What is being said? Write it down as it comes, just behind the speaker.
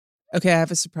Okay, I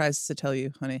have a surprise to tell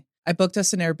you, honey. I booked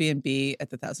us an Airbnb at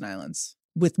the Thousand Islands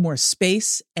with more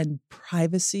space and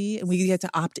privacy, and we get to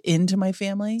opt into my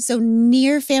family. So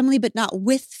near family, but not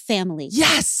with family.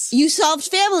 Yes! You solved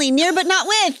family, near but not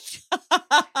with.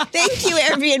 Thank you,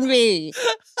 Airbnb.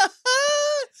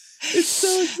 It's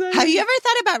so exciting. Have you ever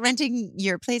thought about renting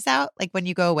your place out, like when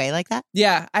you go away like that?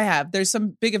 Yeah, I have. There's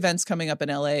some big events coming up in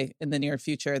LA in the near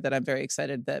future that I'm very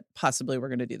excited that possibly we're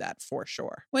going to do that for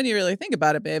sure. When you really think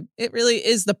about it, babe, it really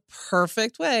is the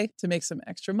perfect way to make some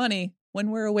extra money when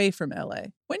we're away from LA.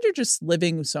 When you're just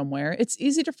living somewhere, it's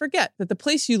easy to forget that the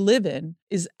place you live in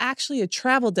is actually a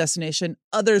travel destination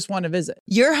others want to visit.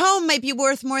 Your home might be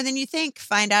worth more than you think.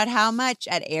 Find out how much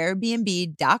at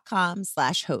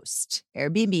airbnb.com/host.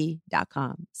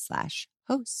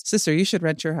 Airbnb.com/host. Sister, you should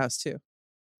rent your house too.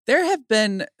 There have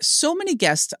been so many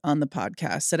guests on the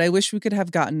podcast that I wish we could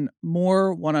have gotten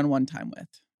more one-on-one time with.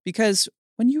 Because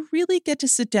when you really get to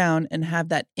sit down and have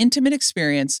that intimate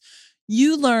experience,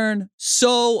 you learn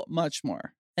so much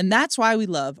more. And that's why we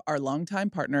love our longtime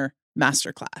partner,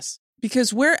 Masterclass.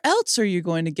 Because where else are you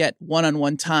going to get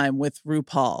one-on-one time with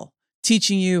RuPaul,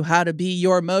 teaching you how to be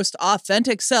your most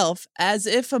authentic self as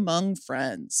if among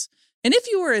friends? And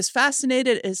if you were as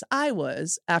fascinated as I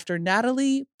was after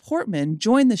Natalie Portman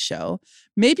joined the show,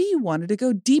 maybe you wanted to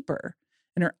go deeper.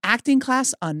 And her acting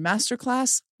class on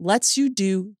Masterclass lets you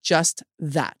do just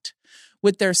that.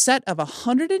 With their set of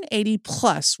 180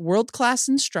 plus world-class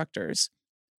instructors,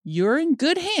 you're in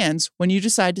good hands when you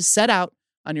decide to set out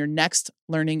on your next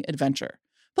learning adventure.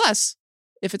 Plus,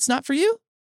 if it's not for you,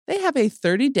 they have a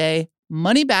 30-day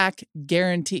money-back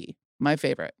guarantee, my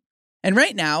favorite. And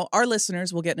right now, our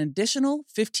listeners will get an additional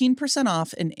 15%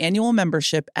 off an annual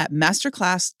membership at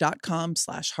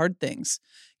masterclass.com/hardthings.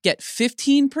 Get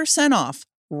 15% off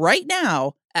right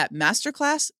now at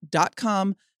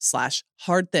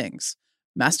masterclass.com/hardthings.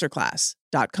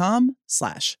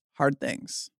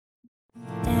 Masterclass.com/hardthings.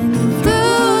 And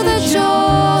through the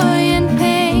joy and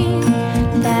pain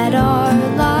that our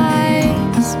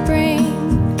lives bring,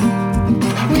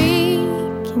 we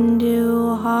can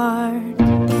do hard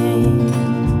things.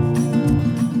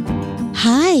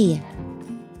 Hi.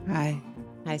 Hi.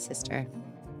 Hi, sister.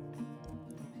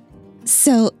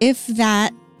 So if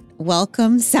that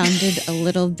welcome sounded a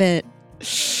little bit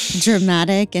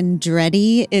dramatic and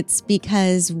dready, it's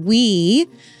because we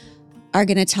are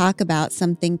going to talk about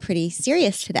something pretty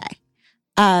serious today.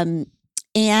 And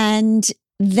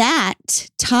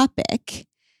that topic,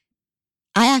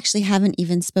 I actually haven't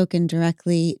even spoken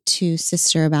directly to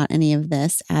sister about any of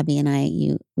this. Abby and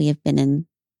we have been in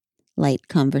light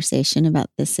conversation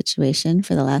about this situation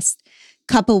for the last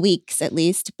couple weeks at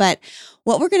least. But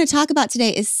what we're going to talk about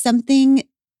today is something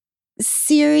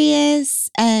serious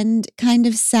and kind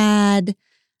of sad,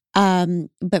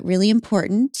 but really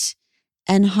important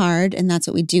and hard. And that's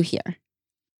what we do here,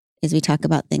 is we talk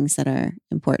about things that are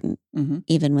important,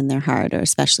 even when they're hard, or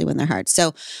especially when they're hard.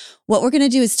 So what we're going to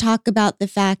do is talk about the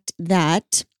fact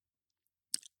that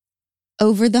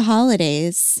over the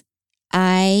holidays,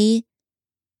 I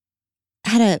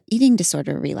had a eating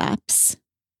disorder relapse.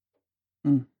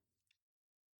 And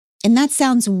that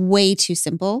sounds way too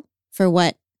simple for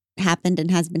what happened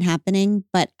and has been happening,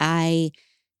 but I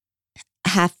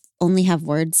only have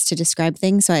words to describe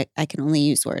things, so I can only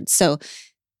use words. So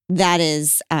that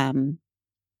is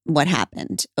what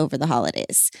happened over the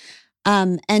holidays.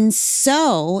 And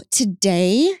so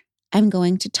today I'm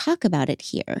going to talk about it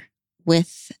here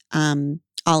with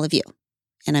all of you.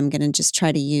 And I'm going to just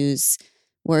try to use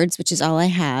words, which is all I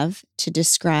have, to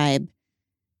describe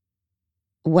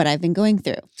what I've been going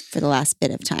through for the last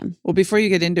bit of time. Well, before you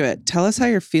get into it, tell us how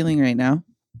you're feeling right now.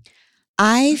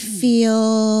 I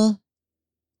feel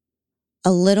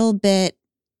a little bit,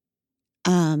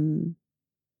 I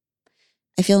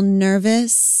feel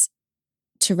nervous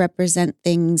to represent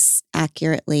things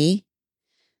accurately.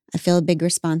 I feel a big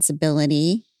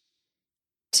responsibility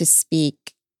to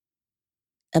speak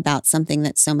about something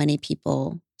that so many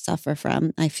people suffer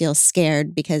from. I feel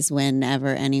scared because whenever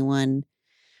anyone,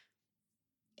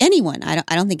 I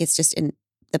don't think it's just in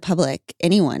the public,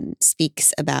 anyone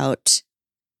speaks about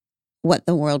what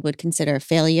the world would consider a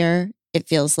failure, it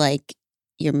feels like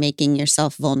you're making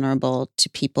yourself vulnerable to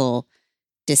people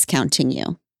discounting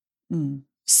you.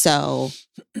 So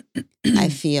I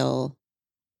feel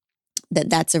that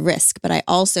that's a risk, but I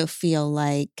also feel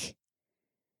like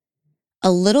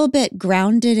a little bit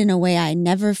grounded in a way I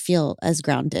never feel as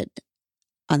grounded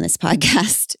on this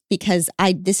podcast, because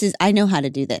I know how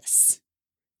to do this.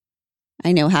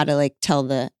 I know how to tell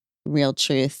the real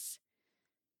truth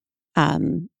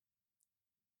of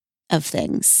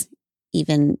things,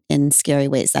 even in scary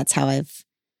ways. That's how I've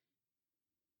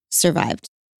survived.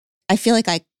 I feel like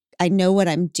I know what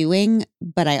I'm doing,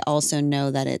 but I also know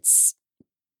that it's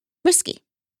risky.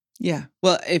 Yeah.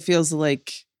 Well, it feels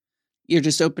like you're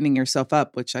just opening yourself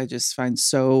up, which I just find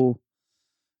so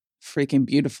freaking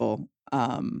beautiful.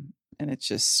 And it's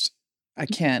just, I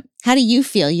can't. How do you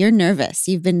feel? You're nervous.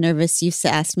 You've been nervous. You've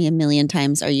asked me a million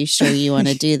times, are you sure you want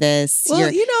to do this?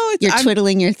 Well, you're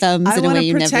twiddling your thumbs I in a want way to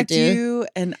you never protect do. you.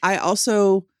 And I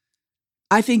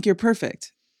think you're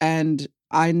perfect. And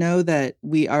I know that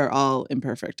we are all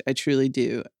imperfect. I truly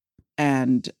do.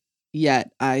 And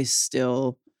yet I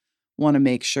still want to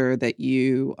make sure that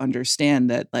you understand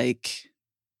that, like,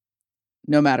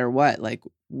 no matter what, like,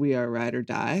 we are ride or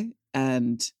die.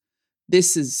 And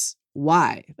this is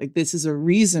why. Like, this is a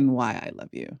reason why I love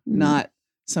you, not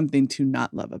something to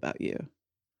not love about you.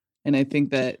 And I think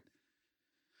that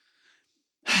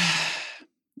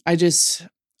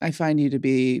I find you to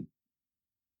be,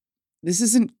 this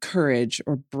isn't courage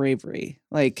or bravery.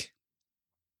 Like,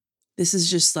 this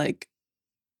is just like,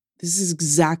 this is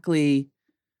exactly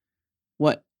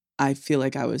what I feel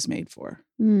like I was made for.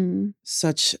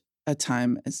 Such a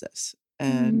time as this.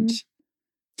 And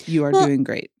you are doing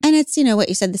great. And it's, what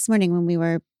you said this morning when we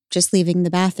were just leaving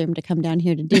the bathroom to come down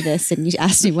here to do this. And you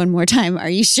asked me one more time, are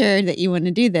you sure that you want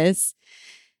to do this?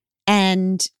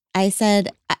 And I said,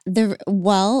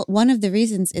 one of the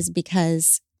reasons is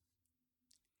because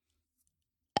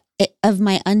of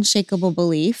my unshakable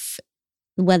belief,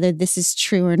 whether this is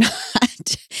true or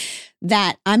not,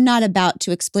 that I'm not about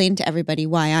to explain to everybody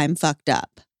why I'm fucked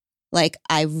up. Like,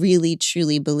 I really,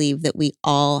 truly believe that we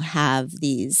all have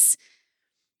these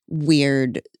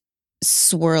weird,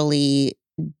 swirly,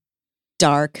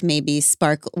 dark, maybe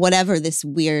spark, whatever, this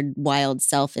weird, wild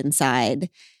self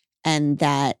inside. And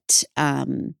that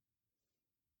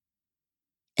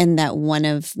one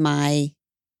of my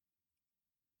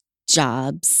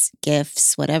jobs,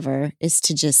 gifts, whatever, is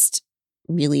to just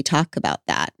really talk about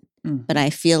that. But I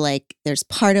feel like there's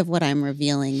part of what I'm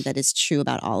revealing that is true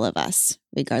about all of us,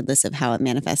 regardless of how it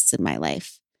manifests in my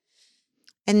life.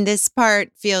 And this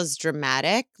part feels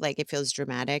dramatic. Like, it feels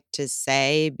dramatic to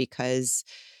say because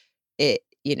it,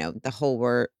 the whole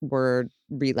word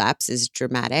relapse is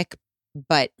dramatic.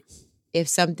 But if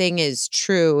something is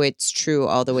true, it's true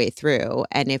all the way through.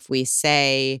 And if we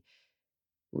say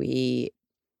we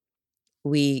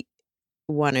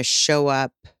want to show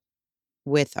up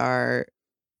with our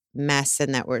mess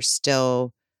and that we're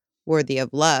still worthy of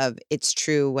love, it's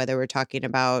true whether we're talking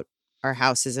about our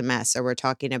house is a mess or we're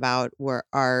talking about where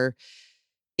our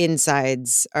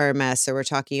insides are a mess or we're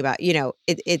talking about,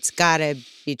 it's got to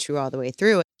be true all the way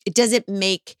through. It doesn't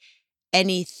make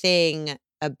anything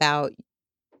about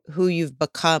who you've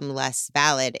become less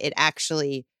valid. It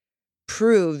actually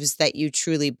proves that you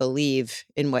truly believe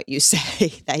in what you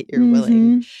say, that you're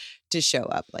willing to show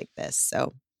up like this.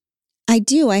 So I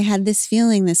do. I had this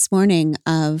feeling this morning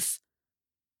of,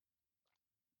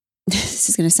 this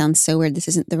is going to sound so weird, this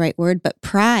isn't the right word, but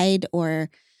pride, or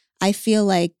I feel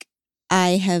like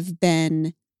I have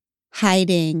been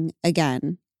hiding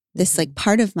again, this like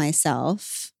part of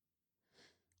myself.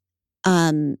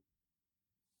 And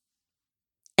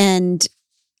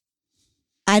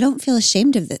I don't feel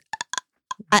ashamed of this.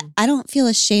 I don't feel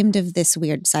ashamed of this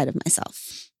weird side of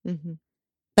myself.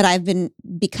 But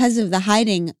because of the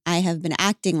hiding, I have been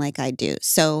acting like I do.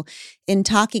 So in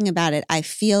talking about it, I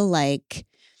feel like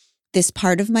this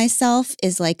part of myself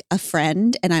is like a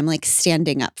friend and I'm like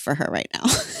standing up for her right now.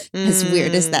 As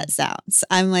weird as that sounds.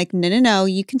 I'm like, no,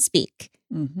 you can speak.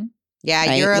 Yeah,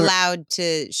 right? You're allowed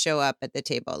to show up at the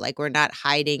table. Like, we're not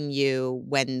hiding you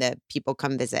when the people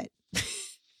come visit.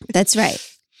 That's right.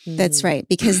 That's right.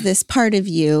 Because this part of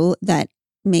you that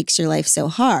makes your life so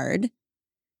hard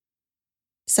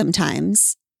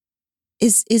sometimes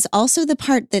is also the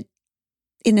part that,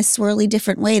 in a swirly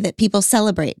different way, that people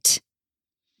celebrate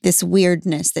this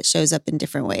weirdness that shows up in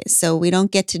different ways. So we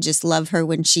don't get to just love her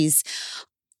when she's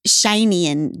shiny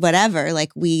and whatever.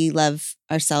 Like, we love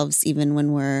ourselves even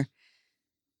when we're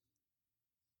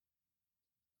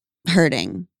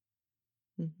hurting.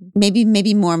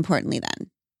 Maybe more importantly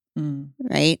then.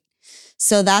 Right?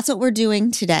 So that's what we're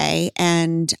doing today.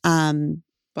 And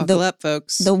buckle up,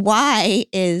 folks. The why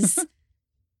is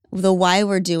the why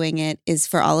we're doing it is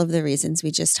for all of the reasons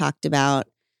we just talked about.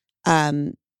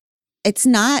 It's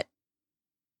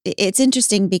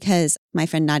interesting because my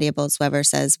friend Nadia Bolz-Weber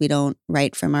says we don't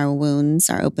write from our wounds,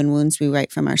 our open wounds, we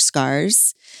write from our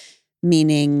scars,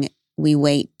 meaning we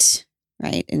wait,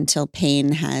 right, until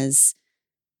pain has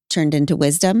turned into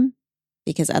wisdom,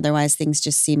 because otherwise things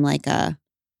just seem like a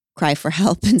cry for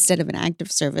help instead of an act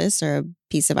of service or a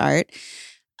piece of art.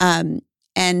 And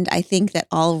I think that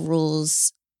all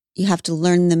rules you have to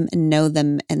learn them and know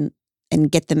them and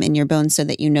get them in your bones so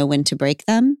that you know when to break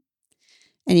them.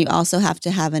 And you also have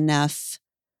to have enough,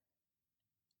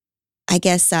 I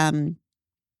guess,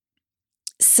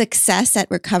 success at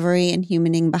recovery and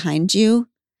humaning behind you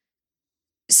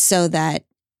so that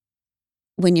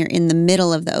when you're in the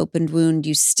middle of the opened wound,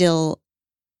 you still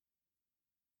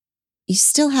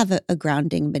have a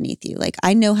grounding beneath you. Like,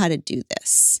 I know how to do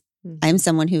this. Mhm. I'm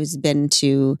someone who's been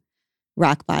to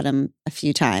rock bottom a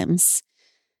few times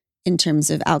in terms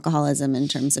of alcoholism, in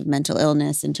terms of mental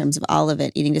illness, in terms of all of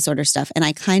it, eating disorder stuff. And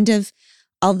I kind of,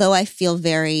 although I feel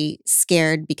very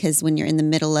scared because when you're in the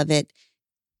middle of it,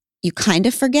 you kind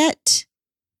of forget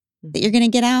that you're going to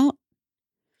get out.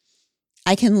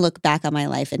 I can look back on my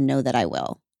life and know that I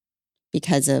will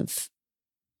because I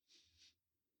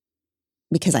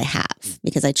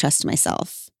trust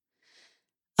myself.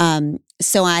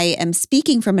 So I am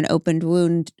speaking from an opened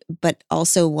wound, but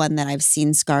also one that I've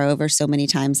seen scar over so many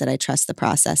times that I trust the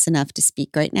process enough to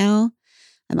speak right now.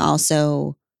 I'm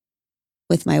also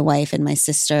with my wife and my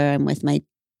sister. I'm with my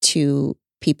two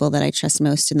people that I trust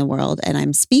most in the world. And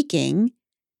I'm speaking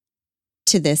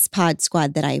to this pod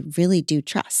squad that I really do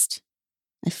trust.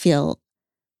 I feel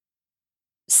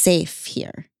safe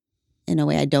here in a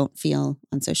way I don't feel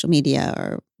on social media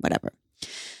or whatever.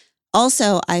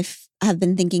 Also, have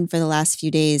been thinking for the last few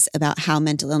days about how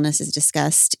mental illness is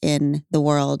discussed in the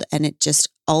world. And it just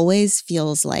always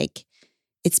feels like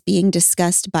it's being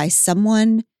discussed by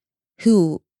someone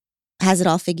who has it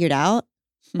all figured out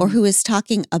or who is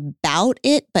talking about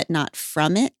it, but not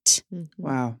from it.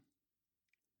 Wow.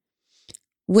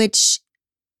 Which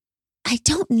I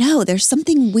don't know. There's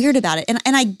something weird about it. And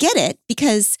I get it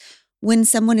because when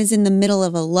someone is in the middle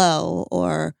of a low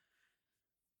or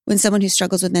when someone who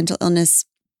struggles with mental illness,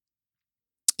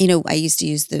 you know, I used to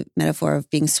use the metaphor of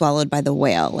being swallowed by the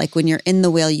whale. Like when you're in the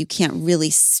whale, you can't really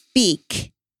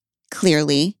speak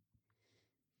clearly.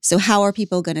 So how are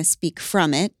people going to speak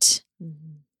from it?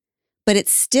 Mhm. But it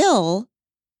still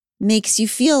makes you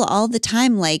feel all the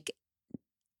time like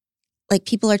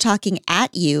people are talking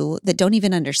at you that don't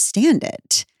even understand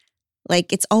it.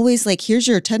 Like it's always like, here's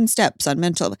your 10 steps on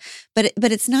mental, but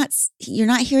it's not, you're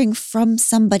not hearing from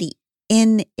somebody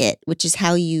in it, which is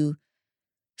how you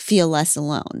feel less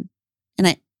alone.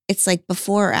 And it's like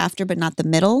before or after, but not the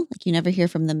middle. Like you never hear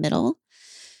from the middle.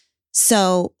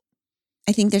 So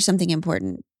I think there's something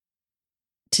important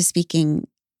to speaking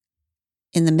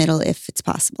in the middle if it's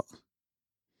possible.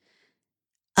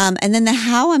 And then the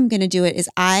how I'm going to do it is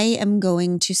I am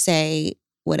going to say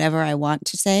whatever I want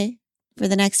to say for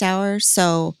the next hour.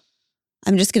 So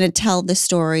I'm just going to tell the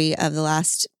story of the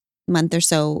last month or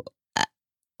so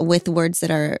with words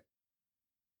that are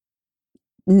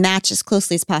match as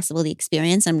closely as possible the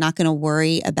experience. I'm not going to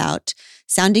worry about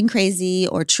sounding crazy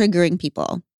or triggering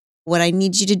people. What I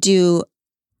need you to do,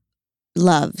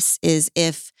 loves, is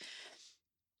if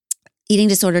eating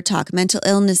disorder talk, mental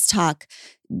illness talk,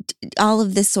 all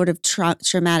of this sort of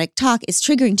traumatic talk is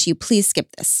triggering to you, please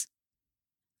skip this.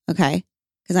 Okay?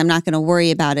 Because I'm not going to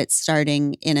worry about it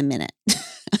starting in a minute.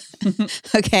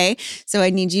 Okay? So I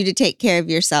need you to take care of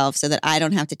yourself so that I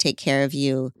don't have to take care of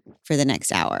you for the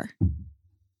next hour.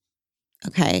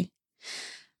 Okay?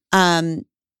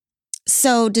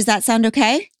 So does that sound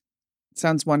okay?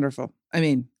 Sounds wonderful. I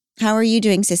mean, how are you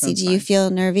doing, Sissy? Sounds Do you fine. feel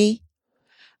nervy?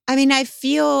 I mean, I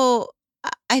feel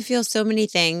so many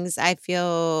things. I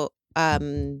feel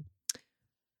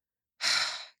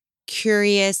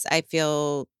curious. I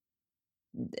feel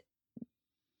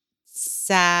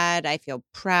sad. I feel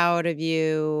proud of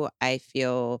you. I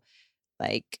feel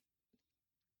like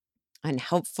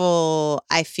unhelpful.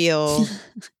 I feel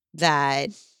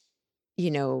that,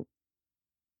 you know,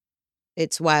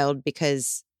 it's wild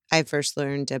because I first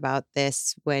learned about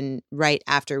this right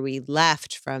after we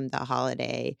left from the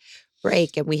holiday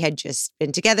break and we had just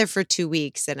been together for 2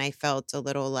 weeks and I felt a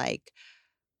little like,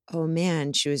 oh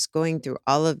man, she was going through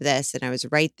all of this and I was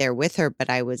right there with her, but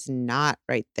I was not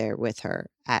right there with her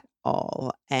at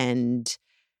all. And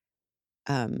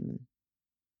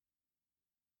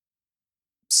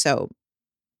so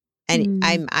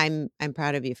I'm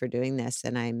proud of you for doing this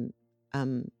and I'm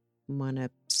want to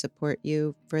support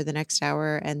you for the next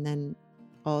hour and then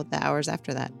all the hours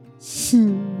after that.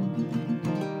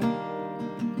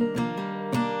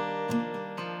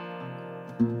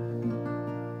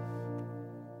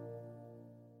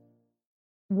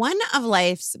 One of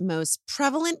life's most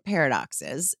prevalent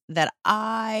paradoxes that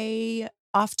I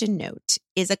often note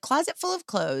is a closet full of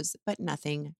clothes, but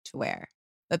nothing to wear.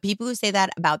 But people who say that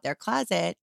about their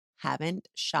closet haven't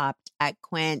shopped at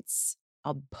Quince.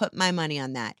 I'll put my money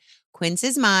on that. Quince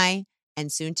is my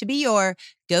and soon to be your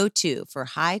go-to for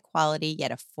high-quality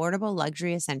yet affordable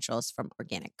luxury essentials from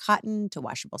organic cotton to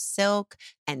washable silk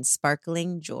and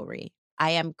sparkling jewelry.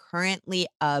 I am currently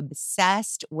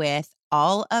obsessed with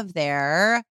all of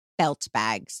their belt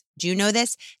bags. Do you know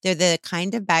this? They're the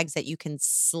kind of bags that you can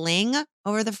sling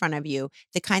over the front of you,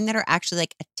 the kind that are actually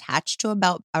like attached to a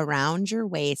belt around your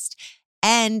waist.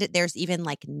 And there's even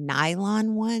like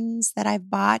nylon ones that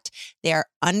I've bought. They are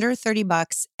under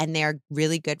 $30 and they're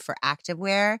really good for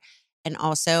activewear and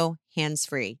also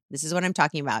hands-free. This is what I'm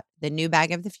talking about. The new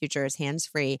bag of the future is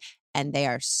hands-free and they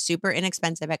are super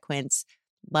inexpensive at Quince.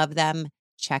 Love them.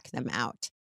 Check them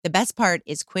out. The best part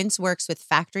is Quince works with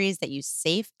factories that use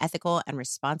safe, ethical, and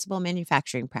responsible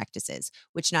manufacturing practices,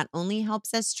 which not only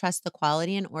helps us trust the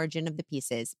quality and origin of the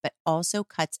pieces, but also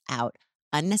cuts out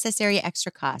unnecessary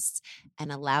extra costs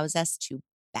and allows us to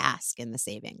bask in the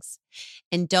savings.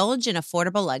 Indulge in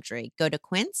affordable luxury. Go to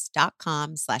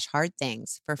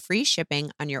quince.com/hardthings for free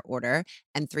shipping on your order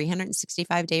and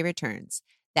 365-day returns.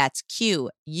 That's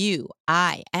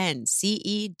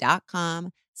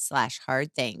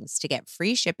QUINCE.com/hardthings to get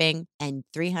free shipping and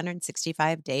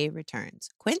 365-day returns.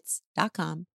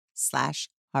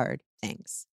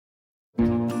 Quince.com/hardthings.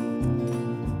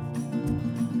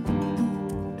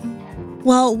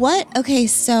 Well, okay,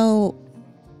 so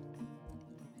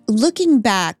looking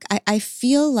back, I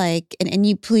feel like, and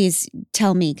you please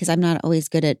tell me, because I'm not always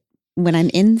good at, when I'm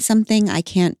in something, I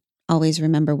can't always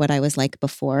remember what I was like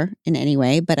before in any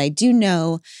way, but I do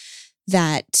know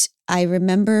that I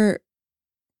remember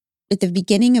at the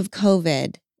beginning of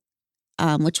COVID,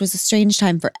 which was a strange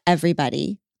time for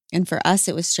everybody. And for us,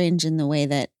 it was strange in the way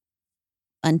that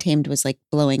Untamed was like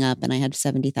blowing up and I had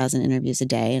 70,000 interviews a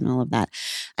day and all of that.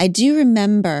 I do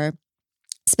remember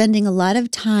spending a lot of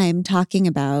time talking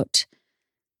about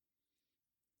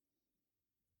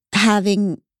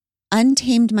having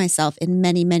untamed myself in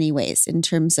many, many ways in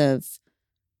terms of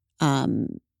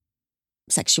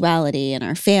sexuality and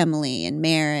our family and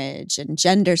marriage and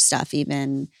gender stuff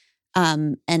even.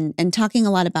 And talking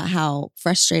a lot about how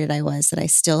frustrated I was that I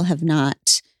still have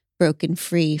not broken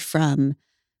free from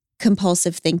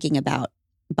compulsive thinking about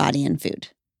body and food,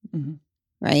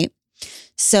 right?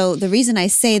 So the reason I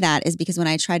say that is because when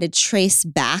I try to trace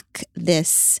back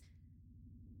this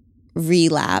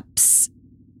relapse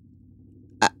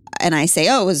and I say,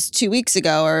 oh, it was 2 weeks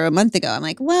ago or a month ago, I'm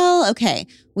like, well, okay,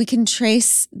 we can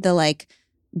trace the like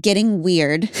getting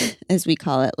weird, as we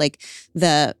call it, like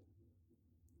the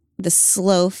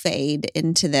slow fade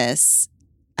into this.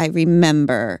 I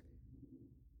remember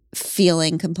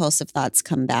feeling compulsive thoughts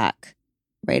come back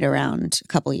right around a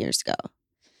couple years ago.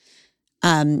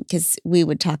 Because we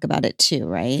would talk about it too,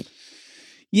 right?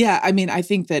 Yeah, I mean, I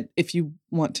think that if you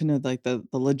want to know like the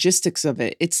logistics of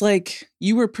it, it's like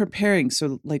you were preparing.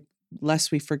 So like,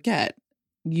 lest we forget,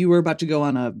 you were about to go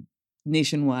on a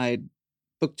nationwide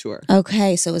book tour.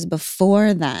 Okay, so it was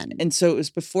before then. And so it was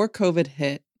before COVID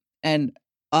hit. And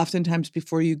oftentimes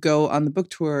before you go on the book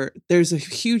tour, there's a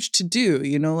huge to-do,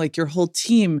 you know, like your whole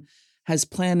team has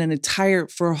planned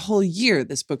for a whole year,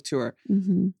 this book tour.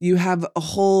 Mm-hmm. You have a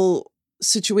whole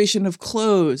situation of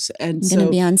clothes. And you're going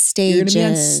to be on stage. You're going to be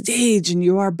on stage and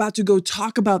you are about to go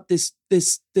talk about this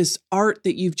art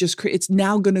that you've just created. It's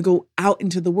now going to go out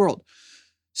into the world.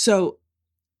 So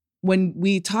when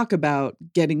we talk about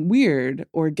getting weird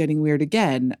or getting weird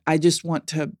again, I just want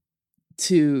to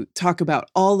talk about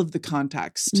all of the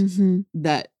context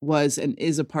that was and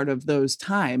is a part of those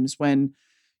times when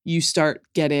you start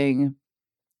getting,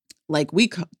 like we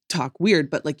talk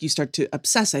weird, but like you start to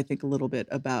obsess, I think, a little bit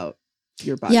about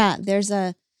your body. Yeah, there's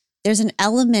an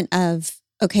element of,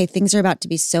 okay, things are about to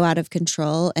be so out of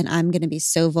control and I'm going to be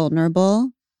so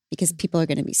vulnerable because people are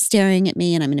going to be staring at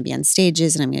me and I'm going to be on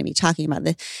stages and I'm going to be talking about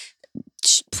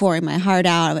pouring my heart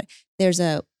out. There's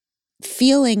a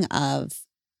feeling of,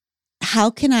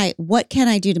 what can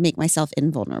I do to make myself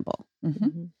invulnerable?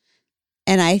 Mm-hmm.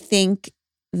 And I think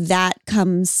that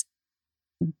comes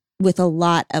with a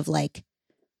lot of like,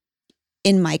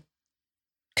 in my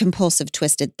compulsive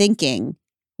twisted thinking,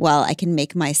 well, I can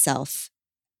make myself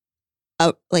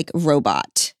a like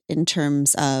robot in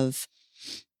terms of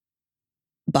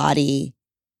body,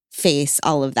 face,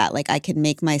 all of that. Like I can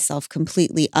make myself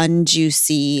completely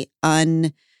unjuicy,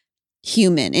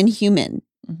 inhuman.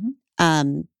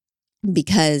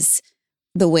 Because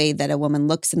the way that a woman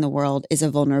looks in the world is a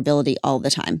vulnerability all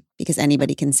the time because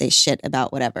anybody can say shit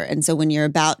about whatever. And so when you're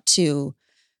about to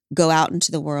go out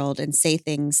into the world and say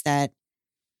things that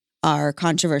are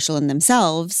controversial in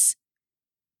themselves,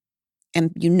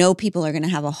 and you know people are going to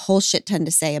have a whole shit ton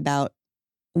to say about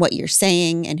what you're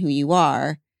saying and who you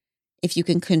are, if you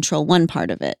can control one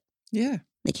part of it. Yeah.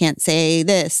 They can't say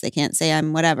this. They can't say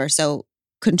I'm whatever. So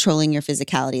controlling your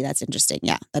physicality, that's interesting.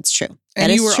 Yeah, that's true. And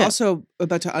That you is were true. also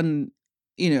about to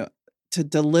to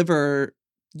deliver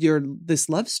this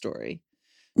love story.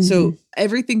 So Mhm.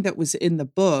 everything that was in the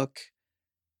book,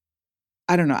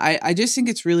 I don't know. I just think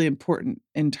it's really important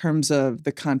in terms of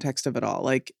the context of it all.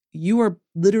 Like, you are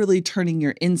literally turning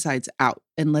your insides out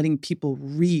and letting people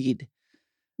read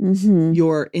Mhm.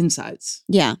 your insides.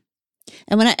 Yeah.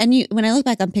 And when I look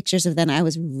back on pictures of then, I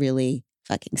was really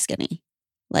fucking skinny.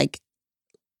 Like,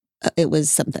 it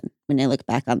was something when I look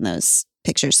back on those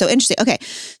pictures. So interesting. Okay.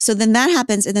 So then that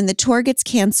happens, and then the tour gets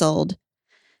canceled,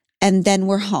 and then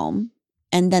we're home,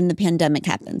 and then the pandemic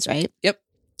happens, right? Yep.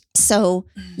 So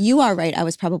you are right. I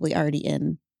was probably already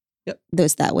in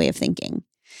that way of thinking.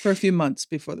 For a few months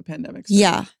before the pandemic started.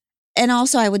 Yeah. And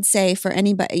also I would say for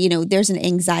anybody, there's an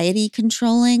anxiety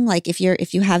controlling, like if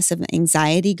you have some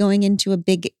anxiety going into a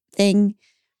big thing,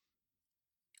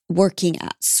 working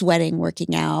out, sweating,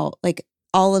 working out, like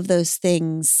all of those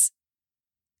things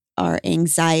are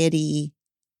anxiety.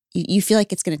 You feel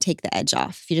like it's going to take the edge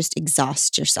off. If you just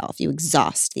exhaust yourself, you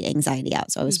exhaust the anxiety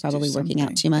out. So I was Just do probably working out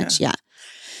something. too much. Yeah.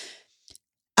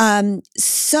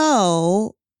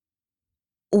 So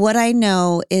what I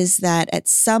know is that at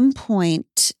some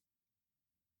point,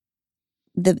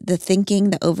 the thinking,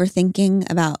 the overthinking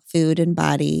about food and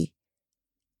body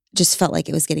just felt like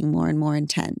it was getting more and more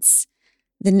intense.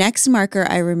 The next marker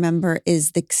I remember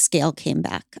is the scale came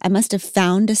back. I must have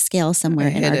found a scale somewhere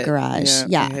in our garage.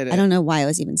 Yeah, I hit I it. don't know why it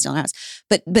was even still in our house.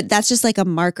 But that's just like a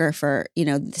marker for,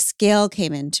 the scale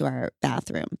came into our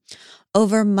bathroom.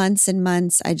 Over months and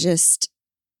months, I just,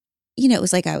 it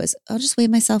was like I'll just weigh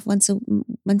myself once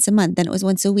a month. Then it was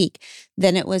once a week.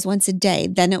 Then it was once a day.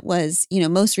 Then it was,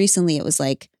 most recently it was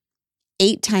like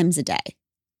 8 times a day.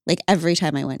 Like every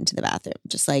time I went into the bathroom,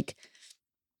 just like,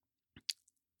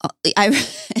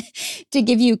 to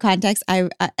give you context, I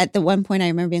at the one point I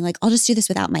remember being like, I'll just do this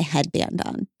without my headband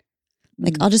on.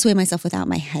 Like, I'll just weigh myself without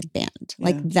my headband. Yeah.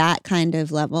 Like that kind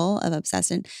of level of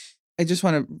obsession. I just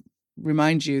want to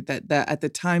remind you that at the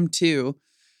time too,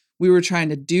 we were trying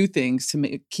to do things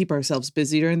to keep ourselves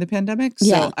busy during the pandemic. So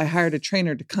Yeah. I hired a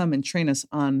trainer to come and train us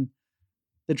on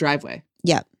the driveway.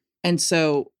 Yeah. And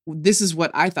so this is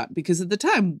what I thought, because at the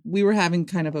time we were having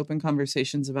kind of open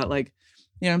conversations about like,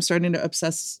 I'm starting to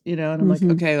obsess, and I'm like,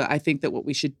 Mhm. okay, I think that what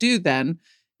we should do then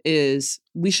is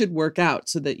we should work out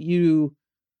so that your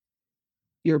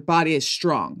body is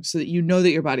strong, so that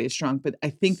that your body is strong. But I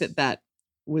think that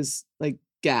was like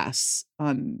gas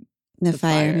on The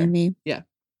fire maybe. Yeah.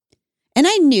 And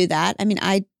I knew that. I mean,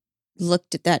 I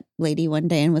looked at that lady one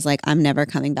day and was like, I'm never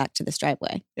coming back to this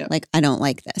driveway. Yeah. Like, I don't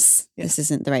like this. Yeah. This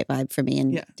isn't the right vibe for me,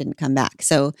 and Yeah. didn't come back.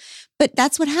 So, but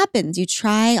that's what happens. You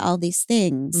try all these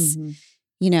things, Mhm.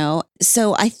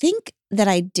 So I think that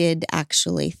I did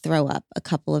actually throw up a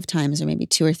couple of times, or maybe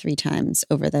 2 or 3 times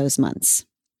over those months.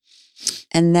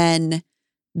 And then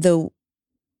the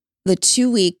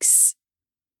 2 weeks,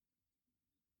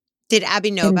 Did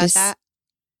Abby know In about this- that?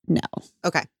 no,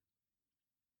 Okay.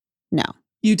 no,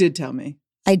 You did tell me.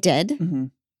 I did. Mm-hmm.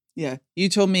 Yeah. You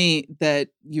told me that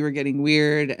you were getting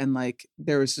weird and like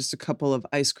there was just a couple of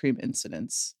ice cream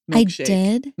incidents. Milkshake. I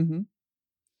did. Mhm.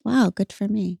 Wow, good for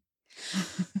me.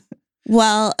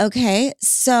 Well, okay.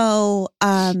 So,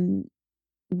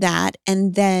 that,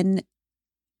 and then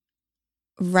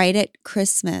right at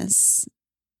Christmas,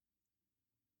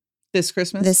 This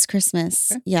Christmas? this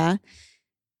Christmas, Okay. yeah,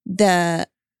 the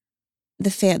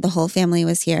whole family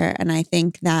was here, and I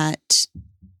think that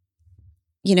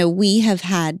we have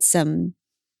had some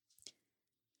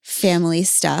family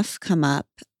stuff come up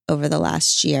over the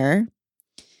last year,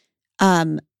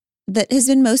 that has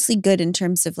been mostly good in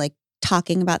terms of like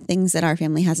talking about things that our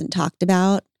family hasn't talked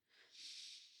about,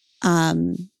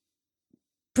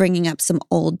 bringing up some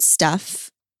old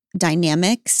stuff,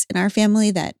 dynamics in our family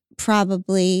that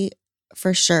probably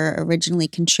for sure originally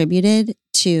contributed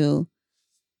to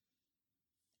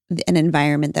an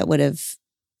environment that would have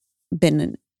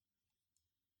been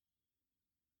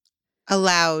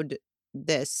Allowed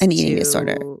this An eating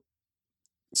disorder.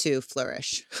 to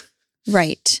flourish.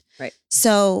 right. Right.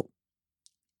 So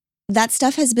that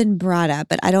stuff has been brought up,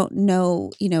 but I don't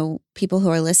know, people who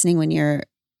are listening, when you're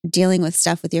dealing with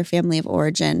stuff with your family of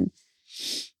origin,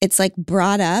 it's like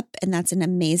brought up, and that's an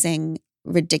amazing,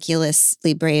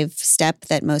 ridiculously brave step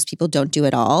that most people don't do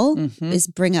at all, Mhm. is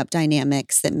bring up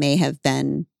dynamics that may have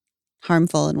been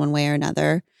harmful in one way or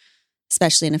another,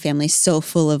 especially in a family so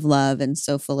full of love and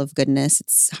so full of goodness.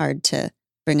 It's hard to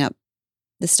bring up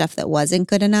the stuff that wasn't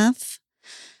good enough.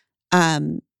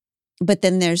 But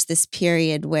then there's this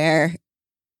period where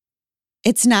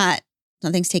it's not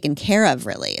Nothing's taken care of,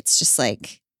 really. It's just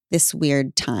like this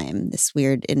weird time, this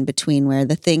weird in between where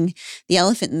the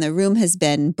elephant in the room has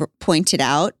been pointed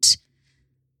out,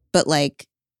 but like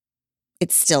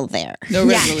it's still there. No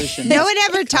Yeah. resolution. No one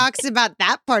ever talks about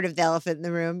that part of the elephant in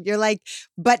the room. You're like,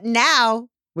 but now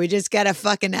we just got a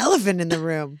fucking elephant in the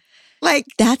room. Like,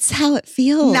 That's how it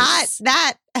feels. not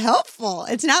that helpful.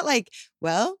 It's not like,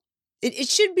 well, it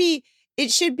should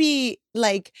be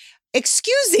like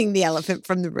excusing the elephant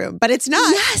from the room, but it's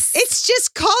not. Yes. It's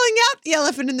just calling out the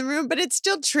elephant in the room, but it's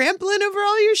still trampling over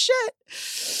all your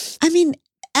shit. I mean,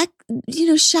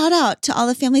 shout out to all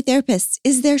the family therapists.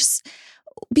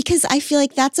 Because I feel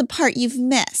like that's a part you've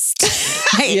missed.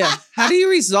 Yeah. How do you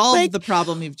resolve Like, the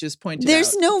problem you've just pointed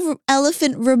There's out? no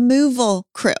elephant removal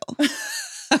crew.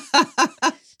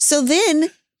 So then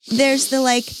there's the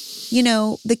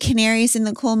the canaries in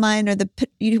the coal mine or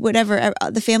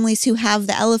the families who have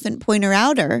the elephant pointer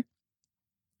outer.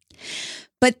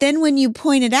 But then when you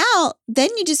point it out, then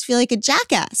you just feel like a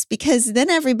jackass because then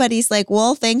everybody's like,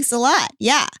 well, thanks a lot.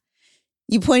 Yeah.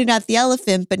 You pointed out the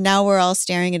elephant, but now we're all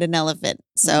staring at an elephant.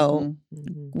 So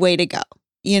way to go.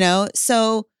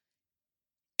 So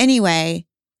anyway,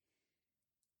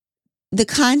 the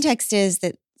context is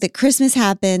that Christmas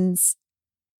happens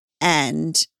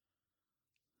and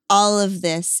all of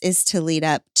this is to lead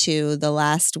up to the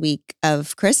last week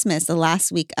of Christmas, the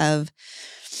last week of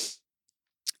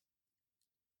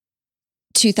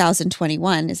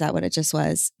 2021. Is that what it just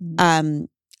was?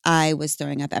 I was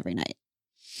throwing up every night.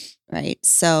 Right.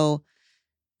 So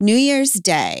New Year's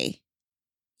Day,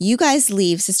 you guys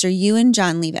leave, sister, you and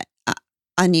John leave it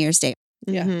on New Year's Day.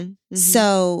 Yeah. Mm-hmm.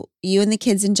 So you and the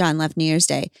kids and John left New Year's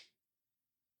Day.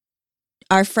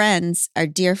 Our friends, our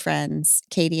dear friends,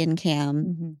 Katie and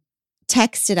Cam,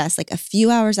 texted us like a few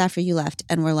hours after you left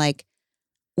and were like,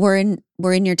 we're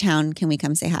in your town. Can we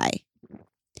come say hi?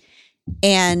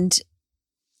 And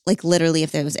like literally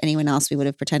if there was anyone else, we would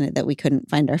have pretended that we couldn't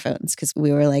find our phones because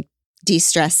we were like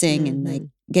de-stressing and like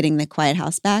getting the quiet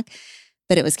house back.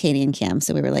 But it was Katie and Cam.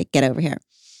 So we were like, get over here.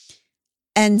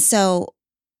 And so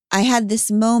I had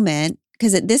this moment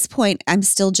because at this point, I'm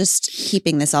still just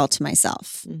keeping this all to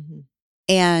myself.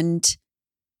 And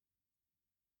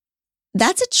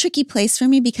that's a tricky place for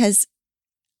me because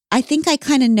I think I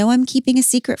kind of know I'm keeping a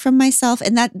secret from myself.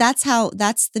 And that's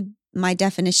my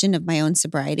definition of my own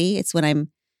sobriety. It's when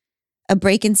a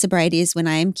break in sobriety is when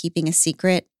I am keeping a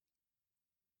secret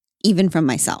even from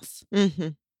myself.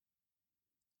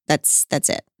 That's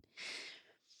it.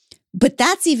 But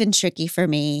that's even tricky for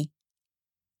me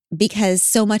because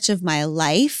so much of my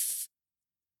life,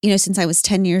 since I was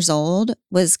 10 years old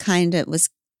was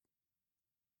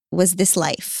this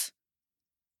life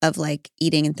of like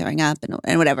eating and throwing up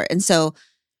and whatever. And so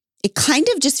it kind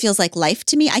of just feels like life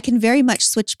to me. I can very much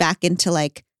switch back into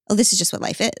like, oh, this is just what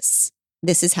life is.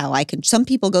 This is how some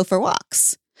people go for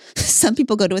walks. Some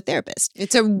people go to a therapist.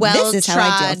 It's a This is how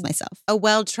I deal with myself. A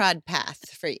well-trod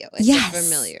path for you. It's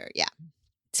familiar. Yeah.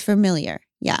 It's familiar.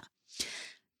 Yeah.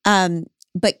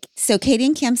 But so Katie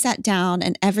and Cam sat down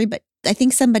and everybody, I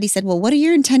think somebody said, well, what are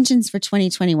your intentions for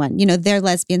 2021? They're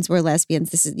lesbians, we're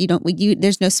lesbians. This is,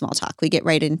 there's no small talk. We get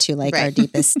right into like our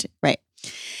deepest, right.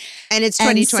 And it's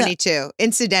 2022,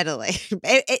 incidentally.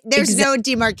 There's no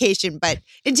demarcation, but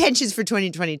intentions for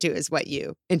 2022 is what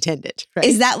you intended, right?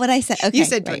 Is that what I said? Okay. You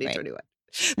said 2021.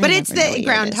 Right. But it's the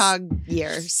groundhog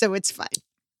year, so it's fine.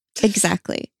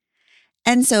 Exactly.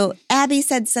 And so Abby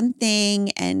said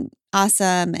something and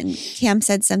awesome, and Cam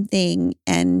said something,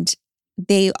 and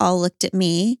they all looked at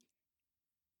me,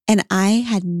 and I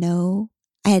had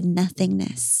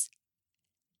nothingness.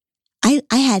 I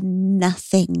had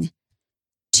nothing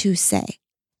to say.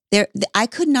 I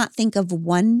could not think of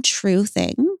one true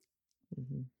thing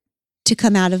to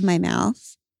come out of my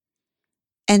mouth.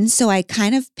 And so I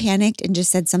kind of panicked and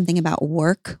just said something about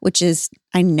work, which is,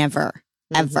 I never,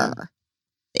 ever.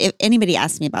 If anybody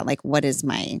asks me about like, what is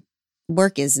my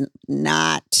work is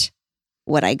not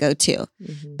what I go to.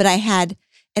 But I had,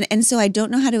 and so I don't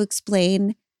know how to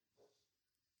explain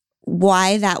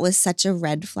why that was such a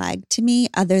red flag to me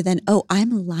other than, oh,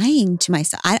 I'm lying to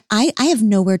myself. I have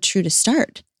nowhere true to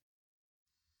start.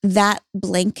 That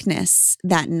blankness,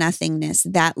 that nothingness,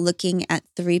 that looking at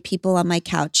 3 people on my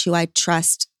couch who I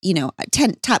trust,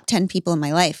 top 10 people in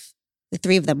my life. The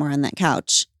 3 of them were on that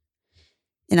couch.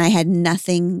 And I had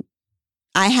nothing.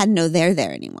 I had no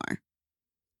there anymore.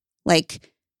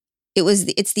 Like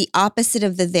it's the opposite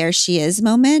of the there she is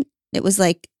moment. It was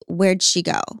like, where'd she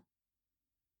go?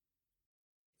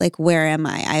 Like, where am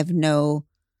I?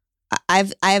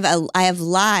 I have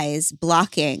lies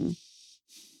blocking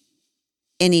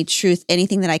any truth,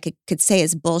 anything that I could say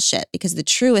is bullshit, because the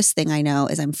truest thing I know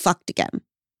is I'm fucked again.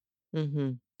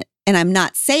 Mm-hmm. And I'm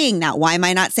not saying that. Why am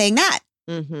I not saying that?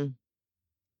 Mm-hmm.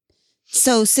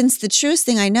 So since the truest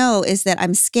thing I know is that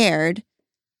I'm scared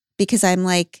because I'm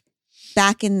like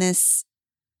back in this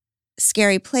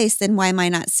scary place, then why am I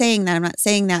not saying that? I'm not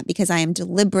saying that because I am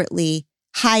deliberately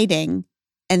hiding,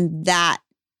 and that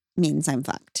means I'm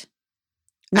fucked.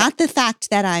 Not the fact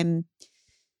that I'm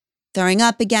throwing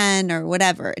up again or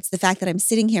whatever. It's the fact that I'm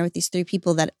sitting here with these 3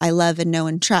 people that I love and know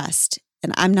and trust,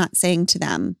 and I'm not saying to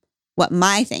them what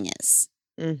my thing is.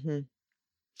 Mm-hmm.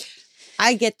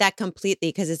 I get that completely,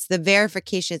 because it's the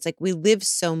verification. It's like we live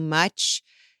so much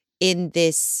in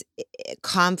this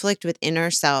conflict within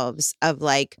ourselves of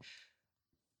like,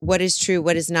 what is true?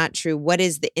 What is not true? What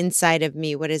is the inside of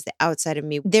me? What is the outside of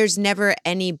me? There's never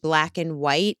any black and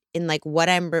white in like what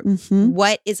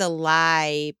what is a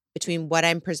lie between what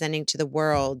I'm presenting to the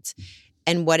world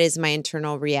and what is my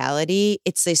internal reality.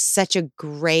 It's such a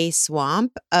gray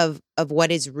swamp of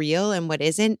what is real and what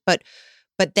isn't. But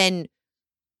then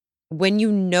when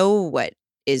you know what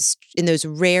is, in those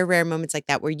rare moments like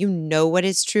that, where you know what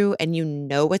is true and you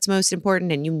know what's most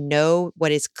important and you know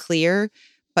what is clear,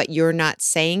 but you're not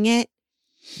saying it,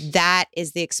 that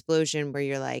is the explosion where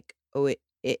you're like, oh,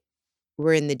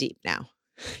 we're in the deep now.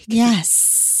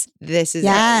 Yes. This is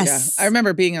yes. Yeah. I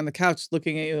remember being on the couch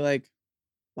looking at you like,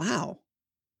 wow.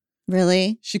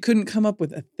 Really? She couldn't come up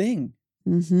with a thing.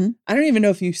 Mm-hmm. I don't even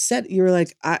know if you said, you were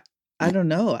like, I don't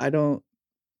know. I don't,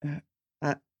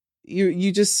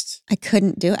 you just. I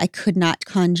could not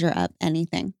conjure up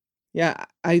anything. Yeah.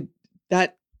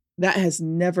 That has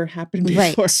never happened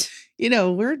before. Right. You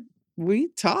know, we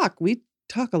talk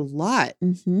a lot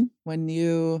when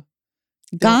you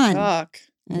gone. talk.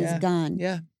 Is gone.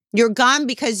 Yeah. You're gone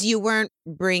because you weren't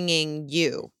bringing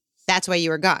you. That's why you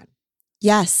were gone.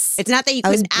 Yes. It's not that you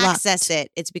couldn't access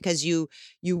it. It's because you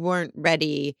weren't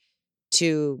ready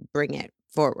to bring it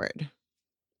forward.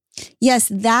 Yes,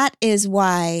 that is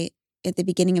why at the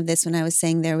beginning of this, when I was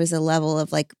saying there was a level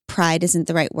of like pride isn't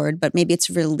the right word, but maybe it's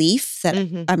relief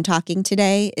that I'm talking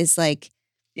today, is like,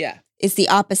 yeah, it's the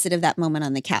opposite of that moment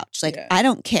on the couch. Like, I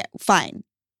don't care. Fine.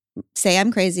 Say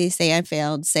I'm crazy, say I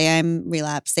failed, say I'm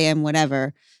relapsed, say I'm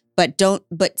whatever, but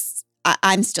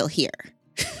I'm still here.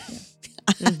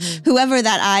 Whoever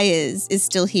that I is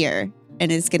still here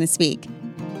and is going to speak.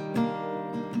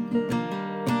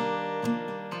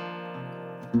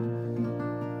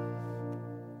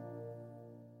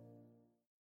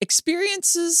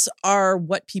 Experiences are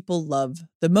what people love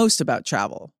the most about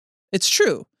travel. It's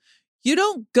true. You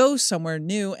don't go somewhere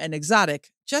new and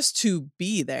exotic just to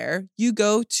be there. You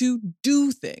go to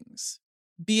do things,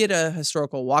 be it a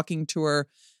historical walking tour,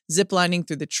 ziplining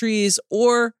through the trees,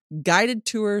 or guided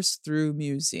tours through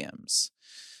museums.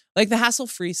 Like the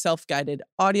hassle-free self-guided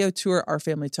audio tour our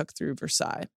family took through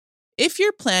Versailles. If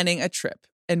you're planning a trip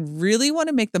and really want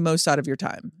to make the most out of your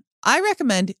time, I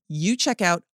recommend you check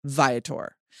out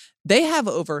Viator. They have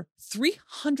over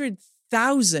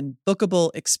 300,000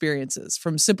 bookable experiences,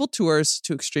 from simple tours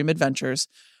to extreme adventures,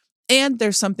 and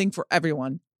there's something for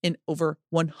everyone in over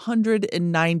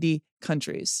 190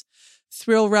 countries.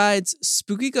 Thrill rides,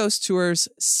 spooky ghost tours,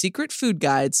 secret food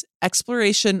guides,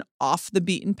 exploration off the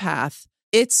beaten path.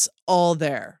 It's all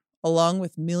there, along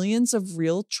with millions of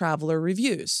real traveler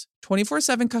reviews,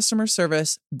 24/7 customer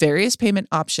service, various payment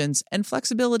options, and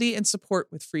flexibility and support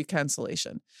with free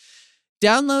cancellation.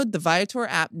 Download the Viator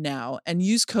app now and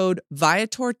use code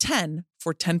Viator10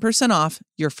 for 10% off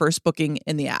your first booking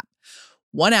in the app.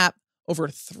 One app, over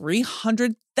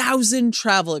 300,000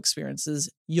 travel experiences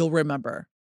you'll remember.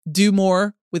 Do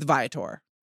more with Viator.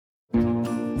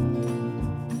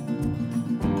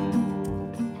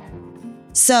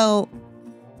 So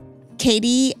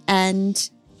Katie and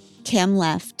Cam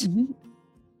left.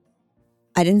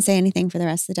 I didn't say anything for the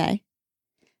rest of the day.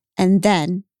 And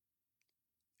then,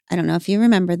 I don't know if you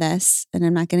remember this, and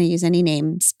I'm not going to use any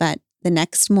names, but the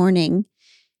next morning,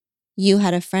 you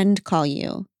had a friend call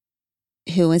you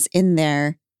who was in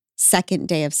their second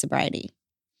day of sobriety.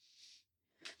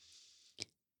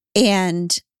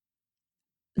 And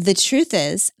the truth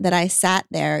is that I sat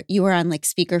there, you were on like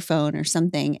speakerphone or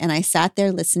something, and I sat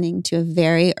there listening to a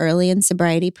very early in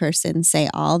sobriety person say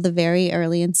all the very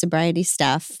early in sobriety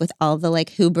stuff with all the like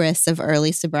hubris of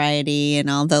early sobriety and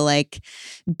all the like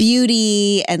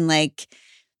beauty and like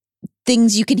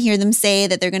things you can hear them say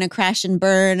that they're going to crash and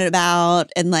burn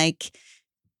about, and like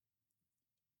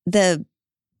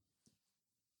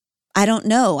I don't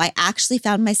know. I actually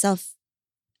found myself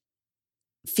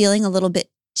feeling a little bit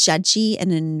judgy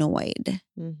and annoyed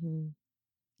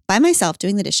by myself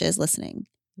doing the dishes, listening.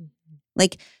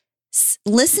 Like,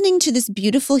 listening to this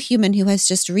beautiful human who has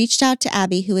just reached out to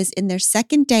Abby, who is in their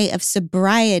second day of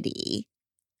sobriety,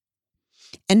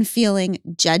 and feeling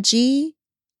judgy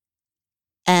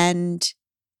and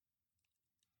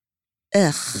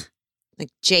like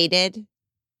jaded.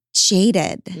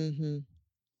 Mm-hmm.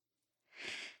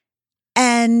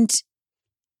 And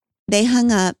they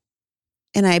hung up,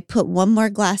 and I put one more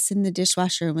glass in the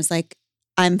dishwasher and was like,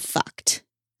 I'm fucked.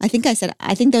 I think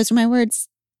those were my words.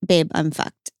 Babe, I'm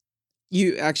fucked.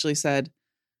 You actually said,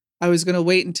 I was going to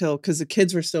wait until, because the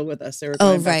kids were still with us. They were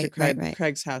going back to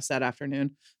Craig's house that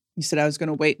afternoon. You said, I was going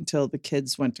to wait until the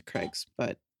kids went to Craig's,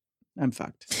 but I'm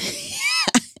fucked.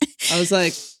 I was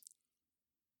like,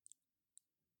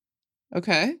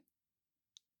 okay.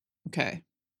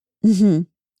 Mm-hmm.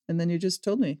 And then you just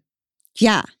told me.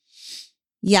 Yeah.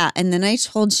 And then I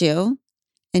told you,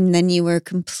 and then you were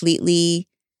completely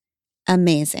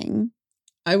amazing.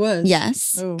 I was.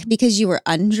 Yes. Oh. Because you were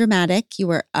undramatic. You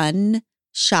were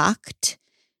unshocked.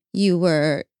 You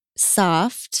were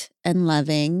soft and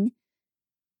loving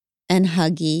and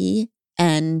huggy.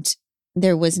 And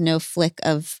there was no flick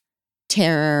of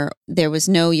terror. There was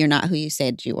no, you're not who you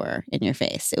said you were in your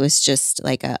face. It was just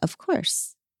like of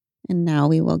course. And now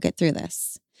we will get through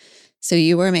this. So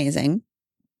you were amazing.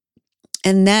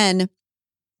 And then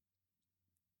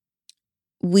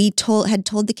we had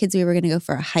told the kids we were going to go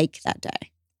for a hike that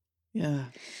day. Yeah.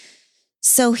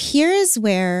 So here is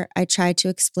where I tried to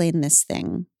explain this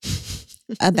thing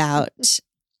about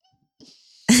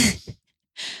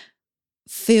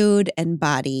food and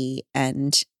body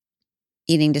and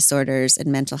eating disorders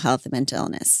and mental health and mental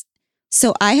illness.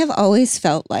 So I have always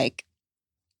felt like,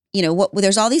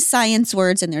 there's all these science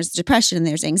words, and there's depression, and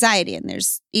there's anxiety, and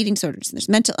there's eating disorders, and there's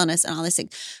mental illness, and all this thing.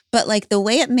 But like the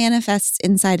way it manifests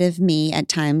inside of me at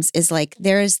times is like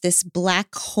there is this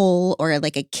black hole or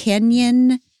like a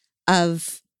canyon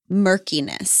of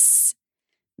murkiness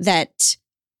that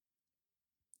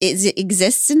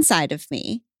exists inside of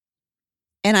me,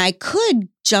 and I could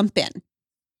jump in.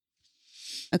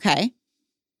 Okay.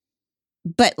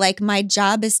 But like my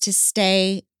job is to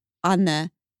stay on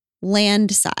the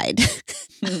land side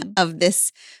of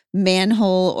this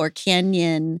manhole or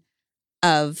canyon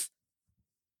of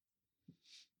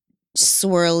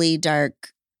swirly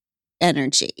dark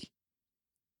energy.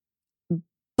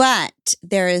 But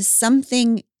there is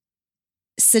something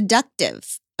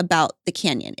seductive about the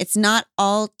canyon. It's not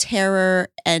all terror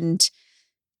and,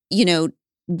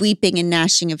 weeping and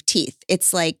gnashing of teeth.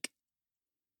 It's like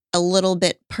a little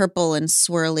bit purple and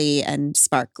swirly and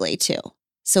sparkly too.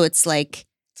 So it's like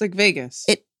Vegas.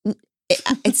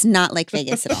 It's not like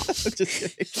Vegas at all.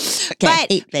 Just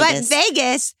Okay, but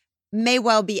Vegas may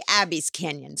well be Abby's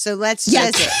canyon. So let's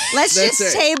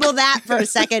just table that for a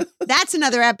second. That's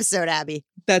another episode, Abby.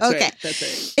 That's okay. Right. That's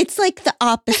right. It's like the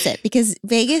opposite because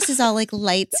Vegas is all like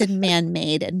lights and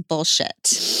man-made and bullshit.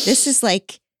 This is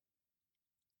like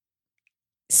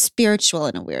spiritual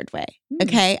in a weird way.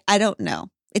 Okay, I don't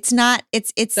know. It's not.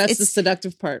 It's that's the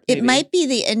seductive part. Maybe. It might be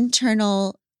the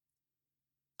internal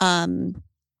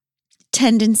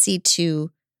tendency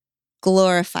to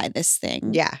glorify this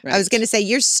thing. Yeah. Right. I was going to say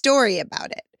your story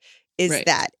about it is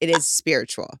that it is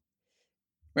spiritual.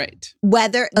 Right.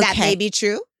 Whether that may be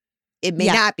true, it may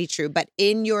Yeah. not be true, but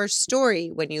in your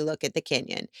story, when you look at the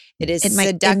canyon, it is My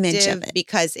image of seductive it.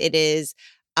 because it is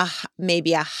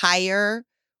maybe a higher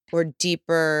or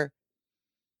deeper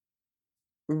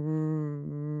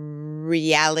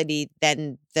reality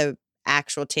than the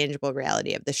actual tangible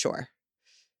reality of the shore.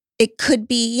 It could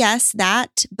be, yes,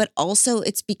 that, but also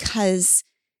it's because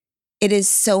it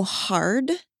is so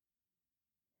hard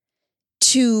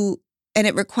and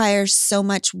it requires so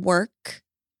much work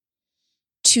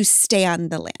to stay on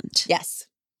the land. Yes.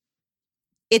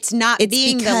 It's not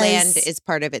being the land is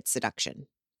part of its seduction.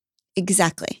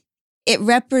 Exactly. It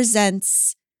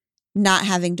represents not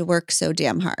having to work so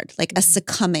damn hard, like a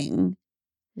succumbing.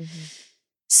 Mm-hmm.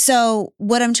 So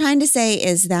what I'm trying to say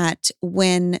is that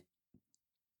when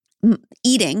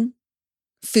eating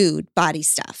food, body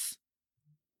stuff,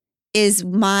 is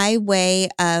my way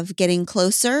of getting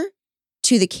closer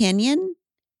to the canyon,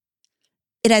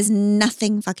 it has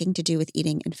nothing fucking to do with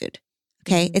eating and food.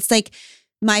 Okay. Mm-hmm. It's like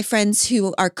my friends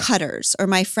who are cutters or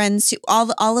my friends who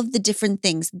all of the different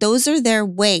things. Those are their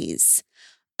ways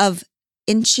of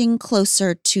inching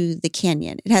closer to the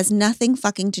canyon. It has nothing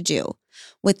fucking to do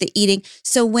with the eating.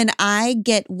 So when I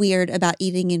get weird about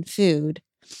eating and food,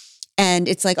 and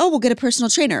it's like, oh, we'll get a personal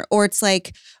trainer. Or it's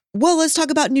like, well, let's talk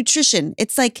about nutrition.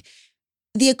 It's like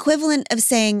the equivalent of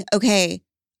saying, okay,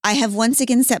 I have once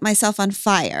again set myself on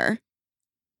fire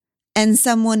and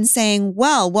someone saying,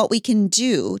 well, what we can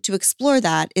do to explore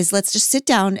that is let's just sit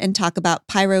down and talk about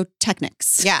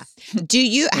pyrotechnics. Yeah.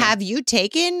 Have you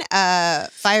taken a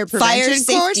fire prevention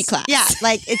safety course? class. Yeah.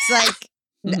 Like, it's like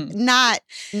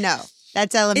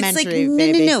that's elementary, It's like,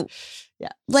 baby. no. Yeah.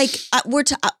 Like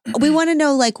we want to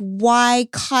know like why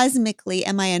cosmically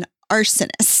am I an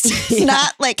arsonist? Yeah.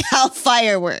 Not like how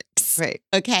fire works. Right.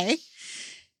 Okay.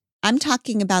 I'm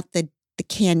talking about the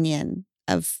canyon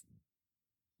of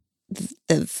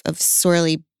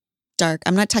sorely dark.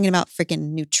 I'm not talking about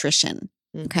freaking nutrition.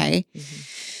 Mhm. Okay. Mhm.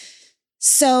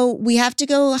 So we have to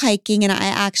go hiking, and I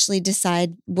actually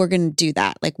decide we're going to do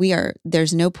that. Like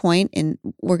there's no point in,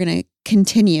 we're going to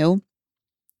continue.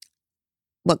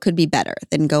 What could be better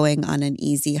than going on an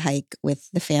easy hike with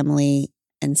the family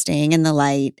and staying in the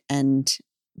light and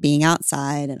being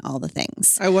outside and all the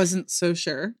things? I wasn't so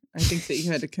sure. I think that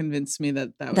you had to convince me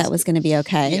that was going to be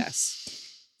okay.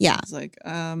 Yes. Yeah. I was like,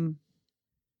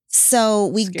 So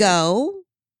we Scared. go,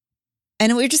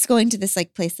 and we're just going to this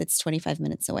like place that's 25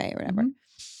 minutes away or whatever.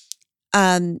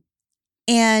 Mhm.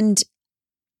 And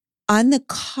on the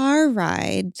car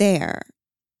ride there,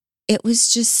 it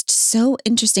was just so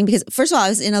interesting because first of all, I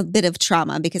was in a bit of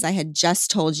trauma because I had just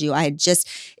told you,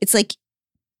 it's like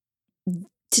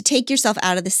to take yourself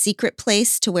out of the secret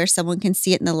place to where someone can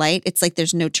see it in the light. It's like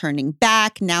there's no turning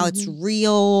back. Now it's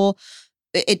real.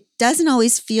 It doesn't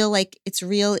always feel like it's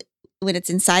real when it's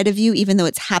inside of you, even though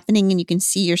it's happening and you can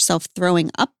see yourself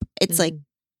throwing up. It's like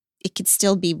it could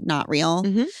still be not real.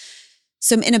 Mhm.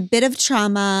 So I'm in a bit of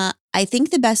trauma. I think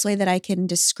the best way that I can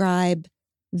describe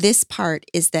this part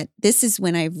is that this is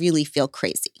when I really feel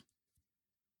crazy,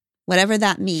 whatever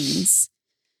that means.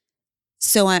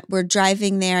 So we're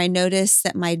driving there. I notice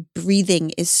that my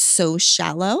breathing is so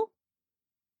shallow.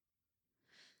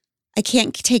 I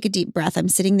can't take a deep breath. I'm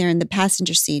sitting there in the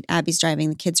passenger seat. Abby's driving.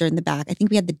 The kids are in the back. I think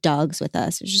we had the dogs with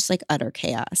us. It was just like utter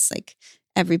chaos, like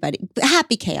everybody,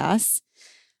 happy chaos.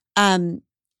 And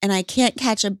I can't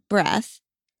catch a breath.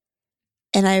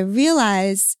 And I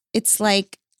realize it's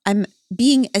like I'm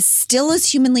being as still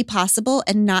as humanly possible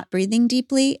and not breathing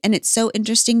deeply. And it's so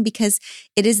interesting because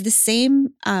it is the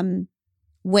same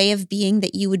way of being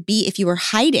that you would be if you were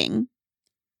hiding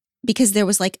because there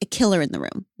was like a killer in the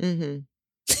room. Mm-hmm.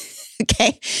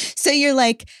 Okay. So you're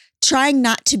like trying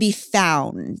not to be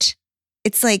found.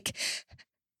 It's like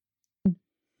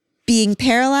being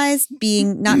paralyzed,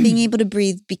 not being able to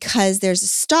breathe because there's a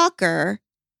stalker.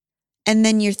 And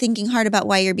then you're thinking hard about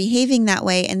why you're behaving that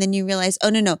way. And then you realize, oh,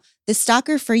 no. The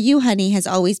stalker for you, honey, has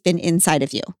always been inside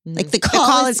of you. Like the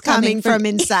call is coming from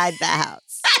inside the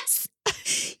house.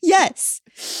 Yes.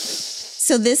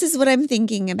 So this is what I'm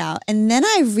thinking about. And then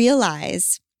I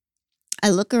realize, I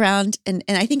look around and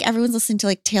I think everyone's listening to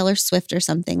like Taylor Swift or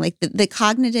something. Like the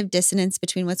cognitive dissonance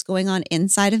between what's going on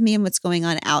inside of me and what's going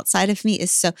on outside of me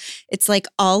is so, it's like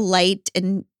all light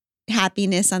and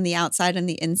happiness on the outside, and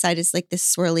the inside is like this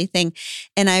swirly thing.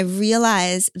 And I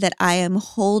realize that I am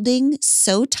holding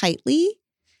so tightly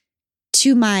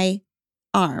to my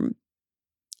arm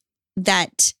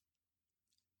that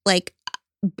like,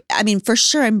 I mean, for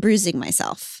sure I'm bruising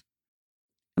myself.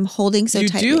 I'm holding so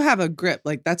tightly. You do have a grip.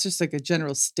 Like that's just like a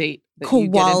general state that koala you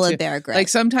get into. bear grip. Like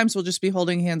sometimes we'll just be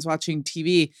holding hands watching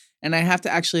TV and I have to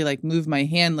actually like move my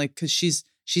hand like because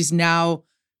she's now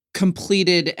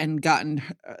completed and gotten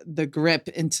the grip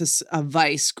into a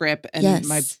vice grip and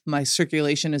Yes. my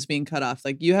circulation is being cut off.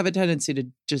 Like you have a tendency to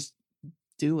just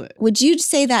do it Would you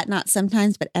say that not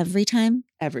sometimes, but every time?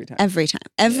 every time. Every time.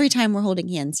 Every time we're holding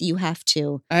hands, you have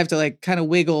to. I have to like kind of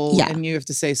wiggle Yeah. and you have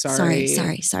to say sorry.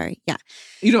 Sorry. Yeah.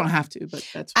 You don't have to, but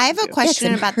that's what I have you a do.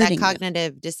 question I'm about that hurting you.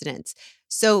 cognitive dissonance.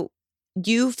 So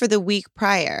you, for the week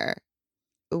prior,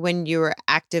 when you were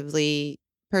actively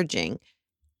purging,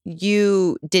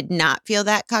 you did not feel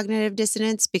that cognitive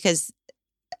dissonance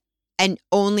and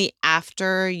only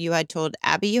after you had told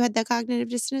Abby you had that cognitive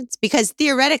dissonance? Because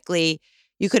theoretically,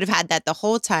 you could have had that the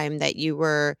whole time that you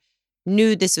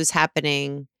knew this was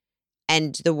happening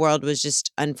and the world was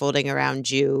just unfolding around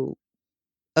you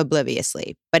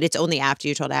obliviously. But it's only after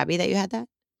you told Abby that you had that?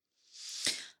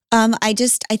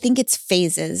 I think it's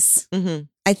phases. Mm-hmm.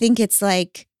 I think it's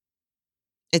like,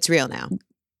 It's real now.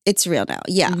 it's real now.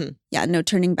 Yeah. Mhm. Yeah. No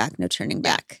turning back. No turning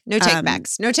back. No take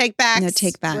backs. No take backs. No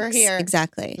take backs. We're here.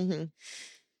 Exactly. Mm-hmm.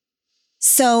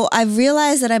 So I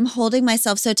realized that I'm holding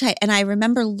myself so tight. And I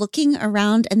remember looking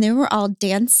around and they were all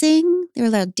dancing. They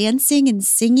were all dancing and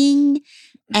singing.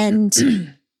 And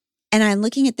and I'm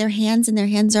looking at their hands and their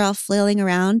hands are all flailing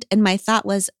around. And my thought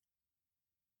was,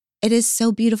 it is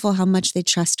so beautiful how much they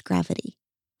trust gravity.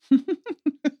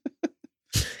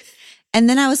 And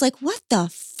then I was like, what the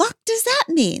fuck does that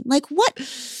mean? Like what?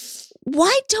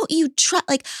 why don't you try?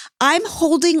 Like, I'm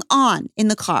holding on in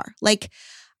the car. Like,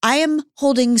 I am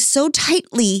holding so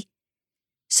tightly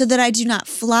so that I do not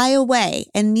fly away.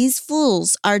 And these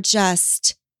fools are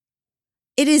just,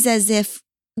 it is as if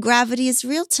gravity is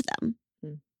real to them.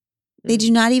 They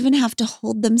do not even have to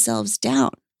hold themselves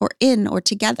down or in or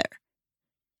together.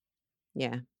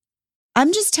 Yeah.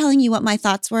 I'm just telling you what my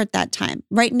thoughts were at that time.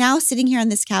 Right now, sitting here on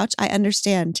this couch, I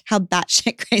understand how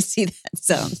batshit crazy that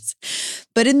sounds.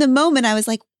 But in the moment, I was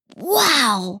like,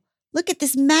 wow, look at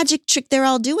this magic trick they're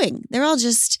all doing. They're all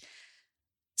just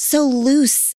so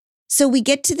loose. So we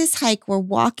get to this hike. We're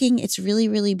walking. It's really,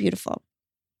 really beautiful.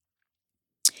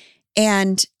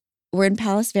 And we're in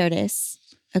Palos Verdes,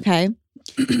 okay?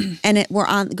 And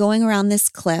we're going around this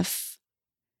cliff.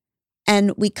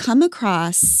 And we come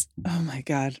across... Oh, my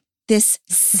God. This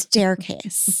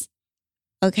staircase.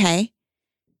 Okay.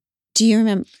 Do you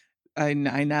remember? I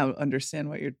now understand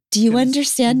what you're... Do you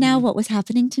understand now what was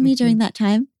happening to me during that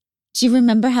time? Do you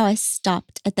remember how I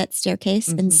stopped at that staircase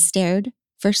and stared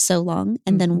for so long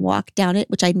and then walked down it,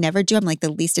 which I never do. I'm like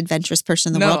the least adventurous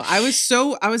person in the world. No,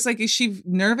 I was like, is she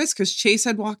nervous? Because Chase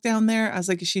had walked down there. I was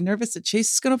like, is she nervous that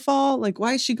Chase is going to fall? Like,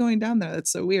 why is she going down there?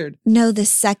 That's so weird. No, the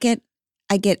second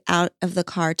I get out of the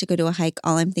car to go to a hike,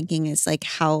 all I'm thinking is like,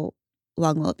 how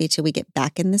long will it be till we get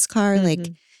back in this car? Like,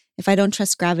 if I don't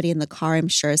trust gravity in the car, I'm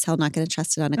sure as hell not going to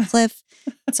trust it on a cliff.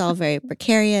 It's all very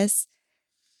precarious.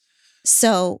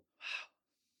 So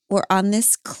we're on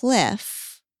this cliff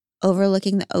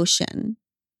overlooking the ocean,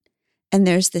 and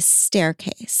there's this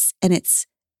staircase, and it's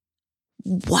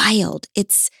wild.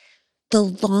 It's the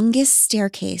longest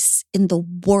staircase in the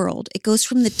world. It goes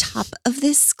from the top of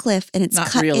this cliff, and it's not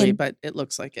cut really, in. but it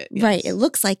looks like it. Yes. Right, it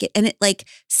looks like it, and it like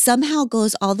somehow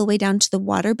goes all the way down to the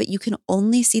water, but you can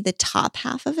only see the top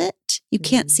half of it. You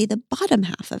can't see the bottom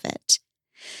half of it.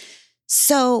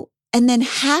 So, and then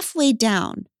halfway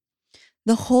down,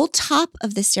 the whole top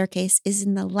of the staircase is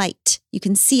in the light. You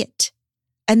can see it.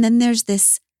 And then there's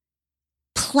this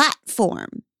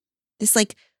platform, this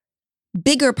like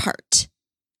bigger part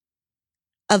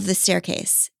of the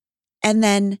staircase. And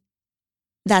then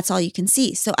that's all you can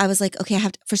see. So I was like, okay,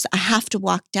 I have to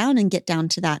walk down and get down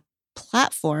to that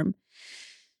platform.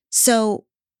 So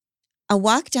I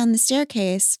walk down the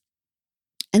staircase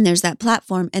and there's that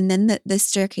platform, and then the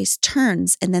staircase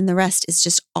turns, and then the rest is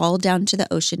just all down to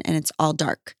the ocean, and it's all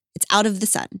dark. It's out of the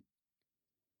sun.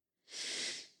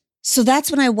 So that's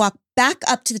when I walk back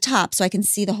up to the top so I can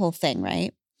see the whole thing,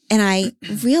 right? And I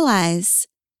realize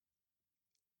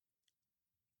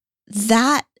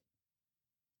that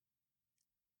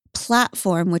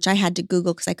platform, which I had to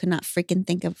Google because I could not freaking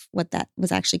think of what that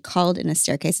was actually called in a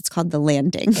staircase. It's called the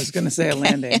landing. I was going to say a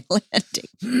landing.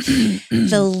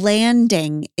 The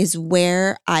landing is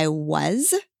where I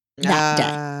was that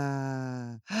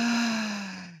day.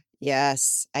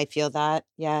 Yes, I feel that.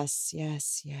 Yes,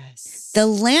 yes, yes. The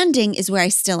landing is where I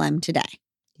still am today.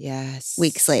 Yes.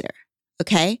 Weeks later.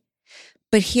 Okay.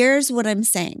 But here's what I'm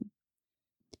saying.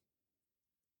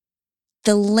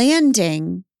 The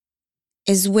landing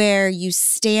is where you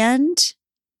stand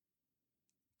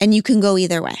and you can go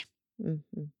either way.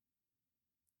 Mm-hmm.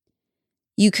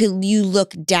 You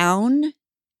look down,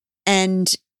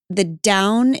 and the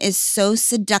down is so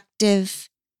seductive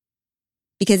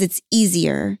because it's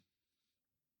easier.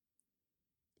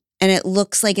 And it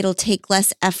looks like it'll take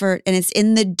less effort, and it's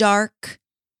in the dark.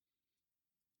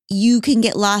 You can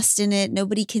get lost in it.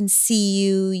 Nobody can see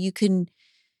you. You can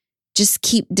just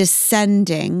keep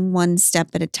descending one step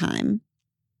at a time.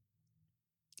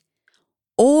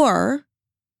 Or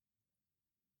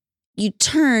you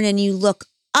turn and you look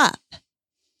up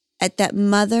at that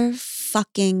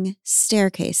motherfucking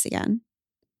staircase again.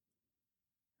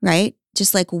 Right?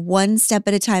 Just like one step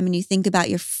at a time, and you think about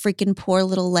your freaking poor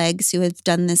little legs who have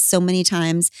done this so many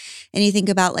times, and you think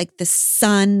about like the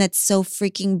sun that's so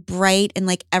freaking bright and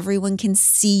like everyone can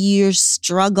see your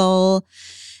struggle,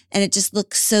 and it just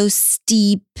looks so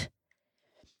steep.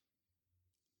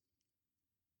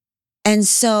 And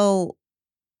so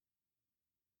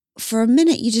for a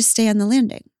minute, you just stay on the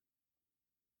landing.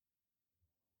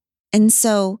 And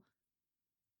so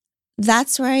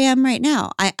that's where I am right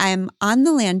now. I'm on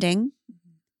the landing,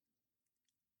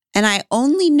 and I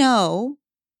only know,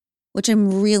 which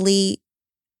I'm really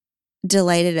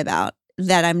delighted about,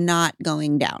 that I'm not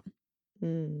going down.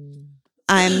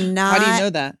 I'm not. How do you know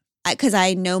that? Because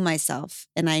I know myself,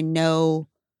 and I know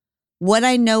what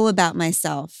I know about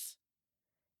myself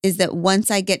is that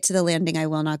once I get to the landing, I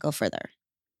will not go further.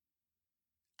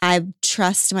 I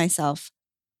trust myself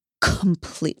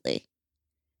completely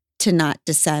to not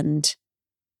descend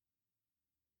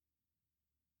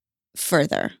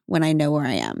further when I know where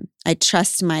I am. I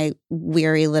trust my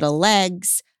weary little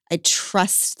legs. I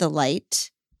trust the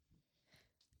light.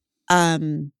 I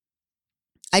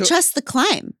So- trust the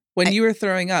climb. When you were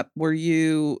throwing up, were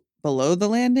you below the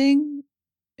landing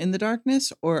in the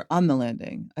darkness or on the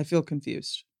landing? I feel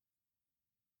confused.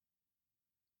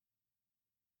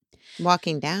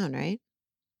 Walking down, right?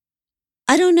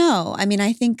 I don't know. I mean,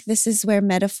 I think this is where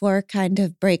metaphor kind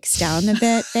of breaks down a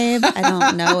bit, babe. I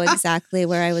don't know exactly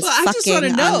where I was Well, I just fucking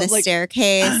wanna know, on the like,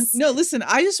 staircase. No, listen,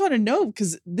 I just want to know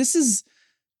because this is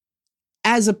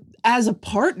as a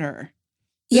partner.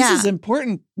 This is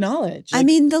important knowledge. I Like,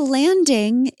 mean, the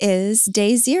landing is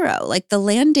day 0. Like the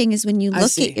landing is when you I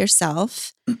look see. at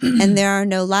yourself and there are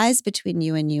no lies between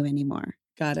you and you anymore.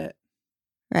 got it.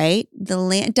 Right?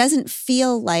 It doesn't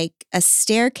feel like a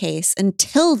staircase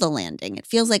until the landing. It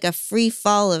feels like a free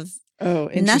fall of Oh,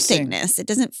 interesting. nothingness. It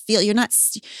doesn't feel you're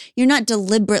not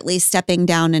deliberately stepping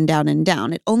down and down and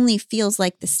down. It only feels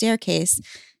like the staircase.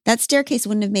 That staircase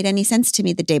wouldn't have made any sense to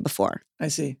me the day before. I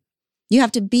see. You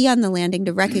have to be on the landing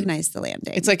to recognize the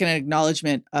landing. It's like an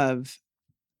acknowledgement of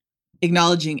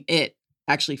acknowledging it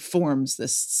actually forms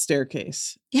this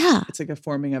staircase. yeah. It's like a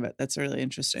forming of it. That's really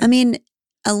interesting. I mean,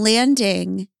 a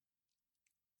landing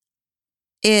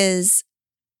is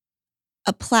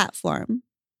a platform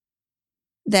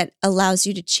that allows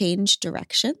you to change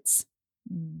directions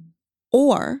Mm.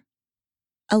 or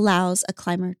allows a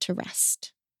climber to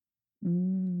rest.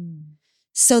 Mm.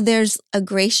 So there's a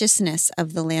graciousness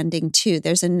of the landing too.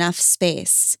 There's enough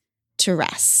space to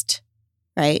rest,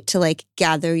 right? To like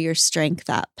gather your strength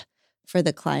up for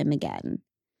the climb again.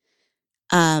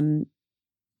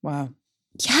 Wow.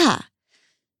 Yeah.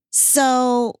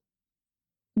 So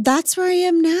that's where I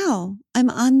am now. I'm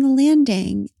on the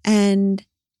landing. And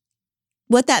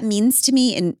what that means to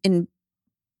me in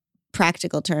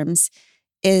practical terms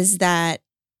is that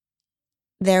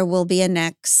there will be a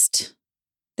next,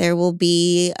 there will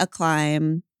be a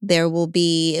climb,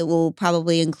 it will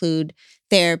probably include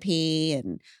therapy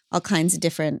and all kinds of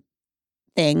different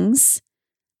things.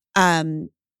 But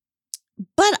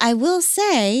I will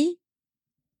say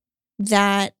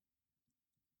that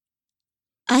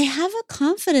I have a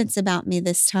confidence about me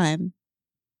this time.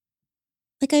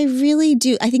 Like I really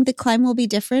do. I think the climb will be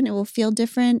different. It will feel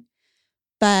different.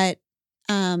 But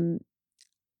I'm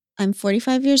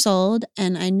 45 years old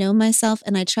and I know myself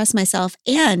and I trust myself.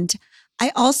 And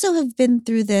I also have been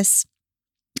through this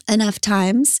enough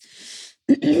times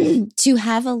to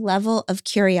have a level of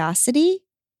curiosity,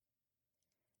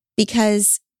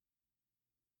 because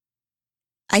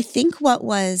I think what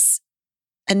was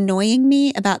annoying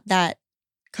me about that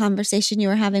conversation you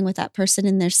were having with that person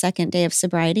in their second day of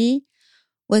sobriety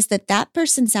was that that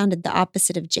person sounded the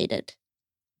opposite of jaded.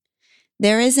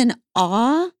 There is an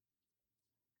awe,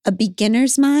 a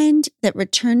beginner's mind that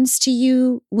returns to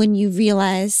you when you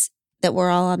realize that we're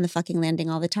all on the fucking landing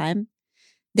all the time.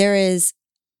 There is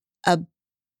a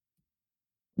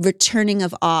returning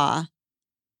of awe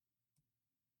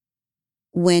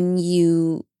when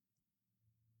you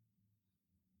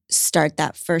start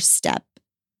that first step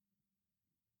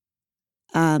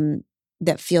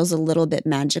that feels a little bit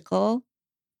magical,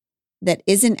 that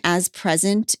isn't as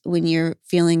present when you're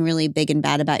feeling really big and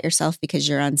bad about yourself because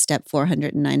you're on step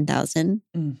 409,000.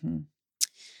 Mm-hmm.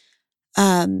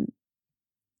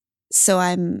 So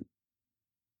I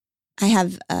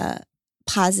have a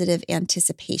positive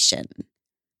anticipation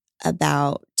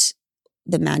about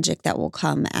the magic that will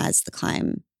come as the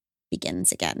climb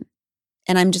begins again.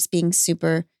 And I'm just being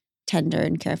super tender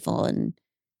and careful and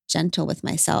gentle with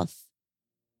myself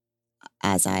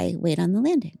as I wait on the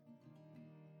landing.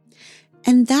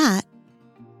 And that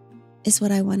is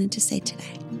what I wanted to say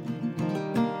today.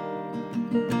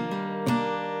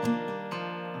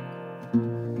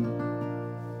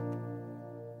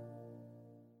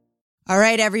 All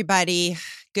right, everybody.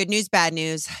 Good news, bad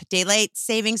news. Daylight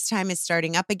savings time is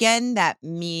starting up again. That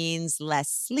means less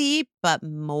sleep, but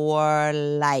more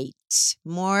light,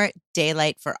 more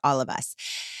daylight for all of us.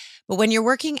 But when you're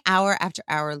working hour after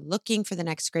hour looking for the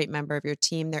next great member of your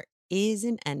team, there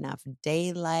isn't enough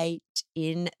daylight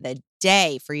in the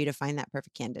day for you to find that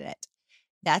perfect candidate.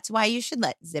 That's why you should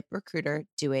let ZipRecruiter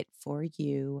do it for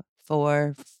you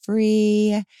for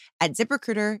free at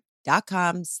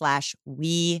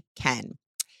ZipRecruiter.com/wecan.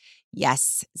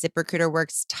 Yes, ZipRecruiter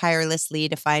works tirelessly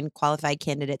to find qualified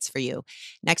candidates for you.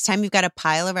 Next time you've got a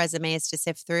pile of resumes to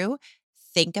sift through,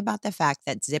 think about the fact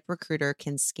that ZipRecruiter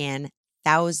can scan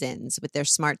thousands with their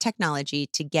smart technology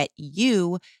to get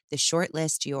you the short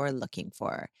list you're looking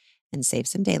for. and save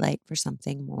some daylight for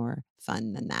something more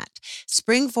fun than that.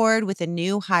 Spring forward with a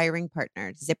new hiring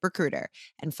partner, ZipRecruiter,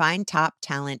 and find top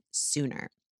talent sooner.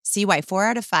 See why 4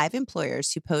 out of 5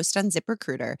 employers who post on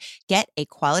ZipRecruiter get a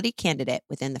quality candidate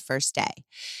within the first day.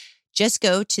 Just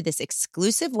go to this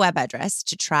exclusive web address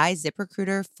to try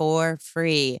ZipRecruiter for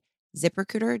free.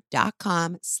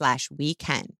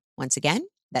 ZipRecruiter.com/weekend. Once again,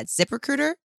 that's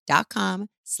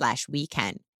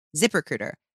ZipRecruiter.com/weekend.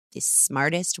 ZipRecruiter, the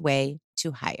smartest way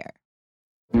to hire.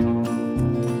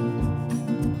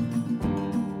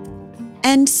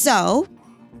 And so,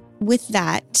 with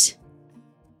that,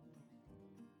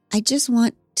 I just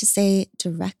want to say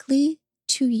directly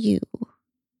to you,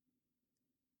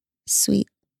 sweet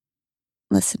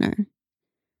listener,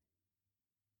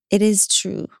 it is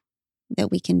true that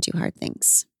we can do hard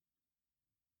things,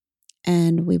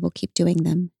 and we will keep doing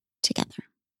them together.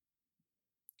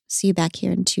 See you back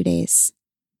here in 2 days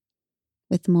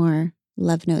with more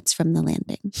love notes from the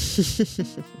landing.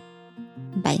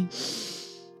 Bye.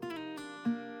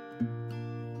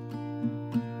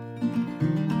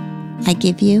 I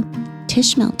give you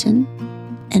Tish Melton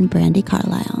and Brandy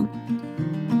Carlisle.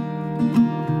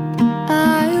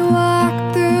 I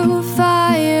walked through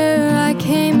fire, I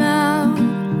came out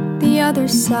the other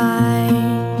side.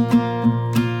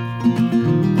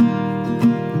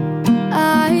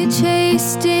 I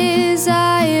chased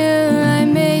desire, I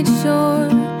made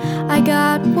sure I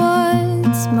got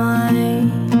what's mine.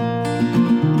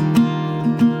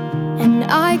 And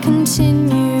I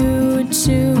continue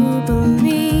to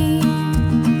believe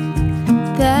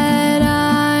that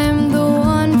I'm the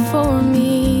one for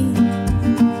me.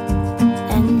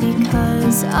 And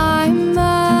because I'm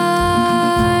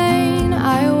mine,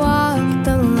 I walk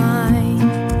the line.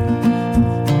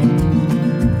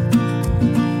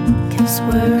 'Cause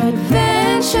we're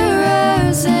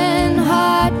adventurers and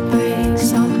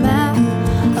heartbreaks on map,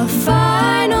 a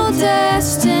final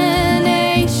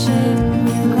destination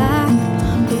we lack.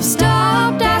 We've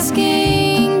stopped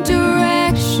asking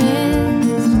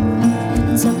directions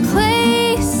to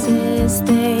places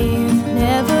they've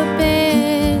never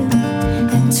been.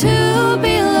 And to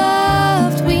be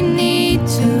loved, we need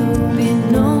to be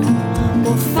known.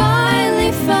 We'll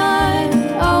finally find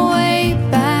our way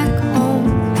back home.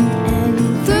 And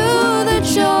through the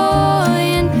joy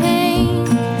and pain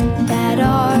that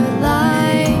our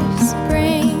lives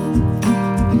bring,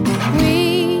 we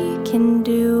can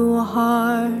do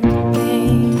hard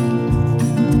things.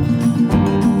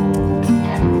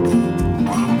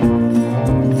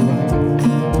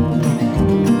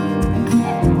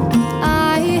 I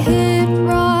hit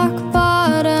rock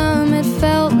bottom, it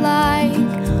felt like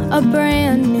a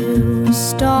brand new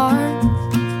start.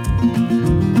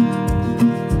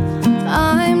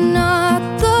 I'm not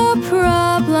the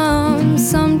problem,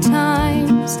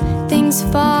 sometimes things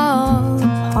fall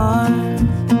apart.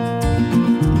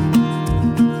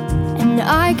 And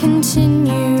I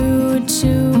continue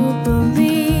to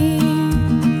believe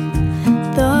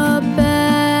the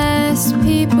best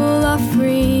people are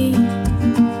free.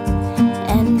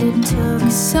 And it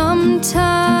took some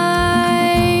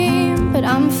time, but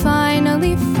I'm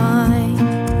finally fine.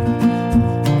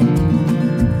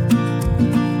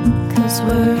 'Cause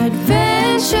we're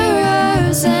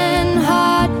adventurers and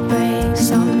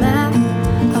heartbreaks on map,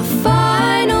 a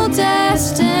final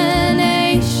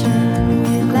destination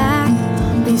we lack.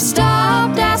 We've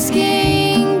stopped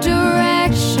asking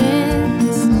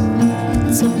directions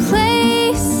to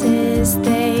places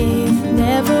they've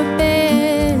never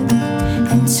been.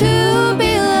 And to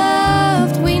be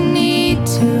loved, we need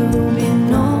to be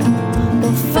known.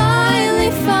 We'll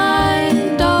finally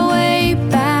find our way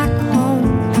back home.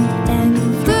 And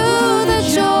through the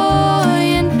joy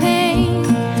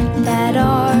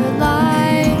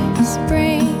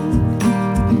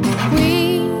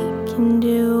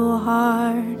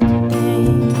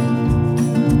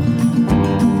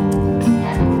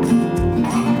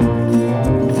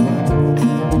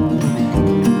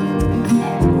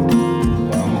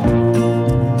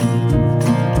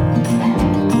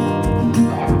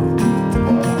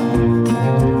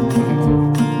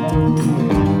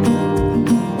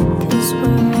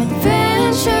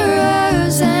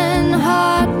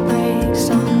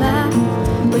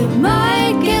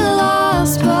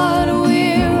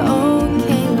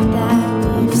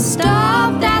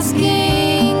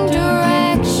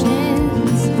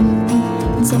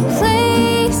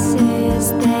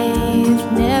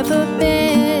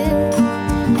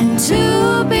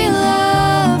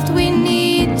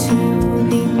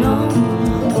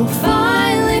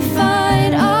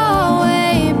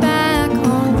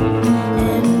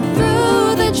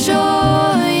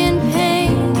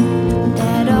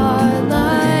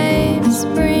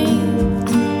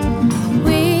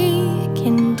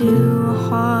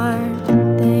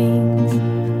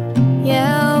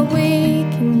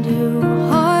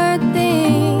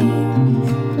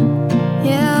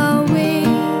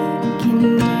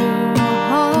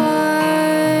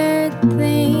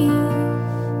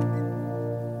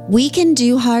We Can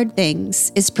Do Hard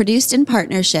Things is produced in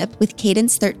partnership with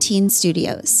Cadence 13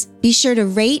 Studios. Be sure to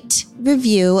rate,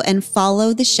 review, and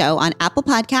follow the show on Apple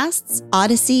Podcasts,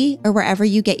 Odyssey, or wherever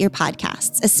you get your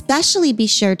podcasts. Especially be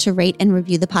sure to rate and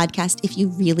review the podcast if you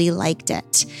really liked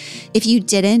it. If you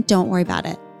didn't, don't worry about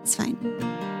it. It's fine.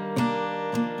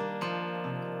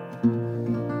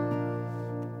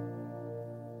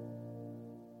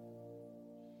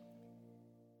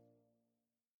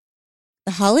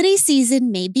 The holiday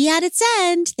season may be at its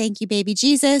end, thank you, baby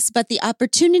Jesus, but the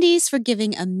opportunities for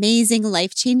giving amazing,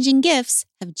 life-changing gifts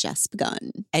have just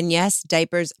begun. And yes,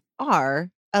 diapers are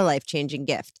a life-changing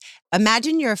gift.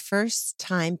 Imagine you're a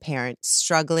first-time parent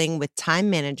struggling with time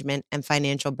management and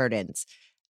financial burdens.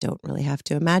 Don't really have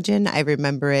to imagine. I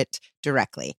remember it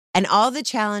directly. And all the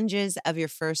challenges of your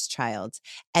first child.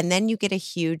 And then you get a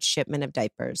huge shipment of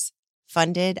diapers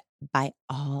funded by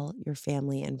all your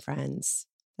family and friends.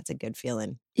 That's a good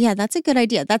feeling. Yeah, that's a good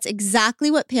idea. That's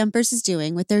exactly what Pampers is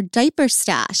doing with their diaper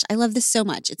stash. I love this so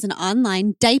much. It's an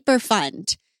online diaper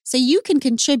fund. So you can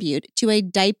contribute to a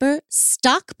diaper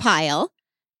stockpile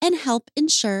and help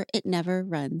ensure it never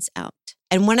runs out.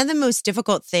 And one of the most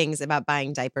difficult things about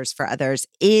buying diapers for others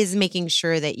is making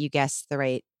sure that you guess the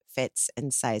right fits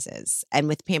and sizes. And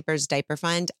with Pampers Diaper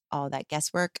Fund, all that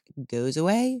guesswork goes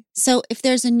away. So if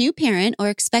there's a new parent or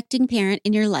expecting parent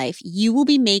in your life, you will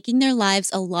be making their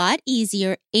lives a lot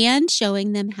easier and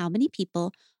showing them how many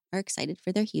people are excited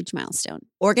for their huge milestone.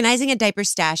 Organizing a diaper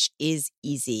stash is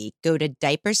easy. Go to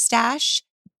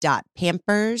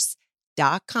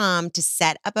diaperstash.pampers.com to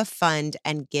set up a fund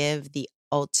and give the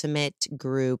ultimate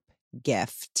group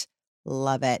gift.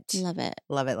 Love it. Love it.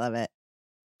 Love it. Love it.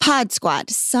 Pod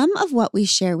Squad, some of what we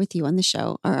share with you on the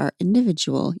show are our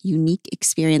individual, unique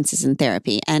experiences in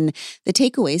therapy and the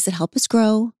takeaways that help us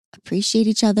grow, appreciate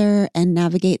each other, and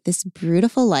navigate this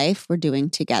beautiful life we're doing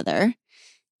together.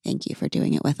 Thank you for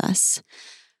doing it with us.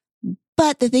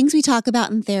 But the things we talk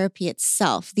about in therapy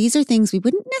itself, these are things we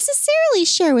wouldn't necessarily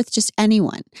share with just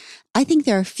anyone. I think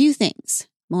there are few things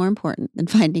more important than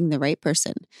finding the right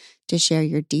person to share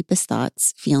your deepest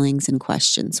thoughts, feelings, and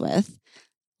questions with,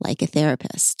 like a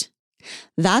therapist.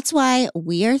 That's why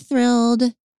we are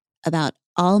thrilled about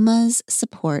Alma's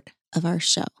support of our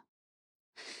show.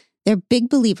 They're big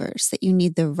believers that you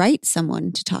need the right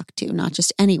someone to talk to, not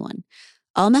just anyone.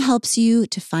 Alma helps you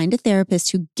to find a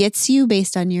therapist who gets you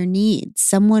based on your needs,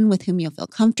 someone with whom you'll feel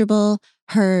comfortable,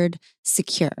 heard,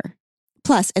 secure.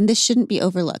 Plus, and this shouldn't be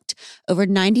overlooked, over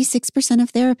 96%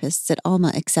 of therapists at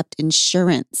Alma accept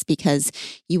insurance because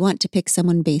you want to pick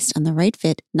someone based on the right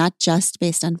fit, not just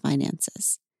based on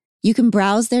finances. You can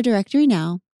browse their directory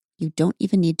now. You don't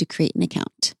even need to create an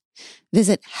account.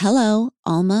 Visit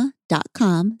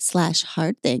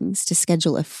helloalma.com/hardthings to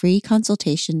schedule a free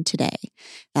consultation today.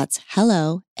 That's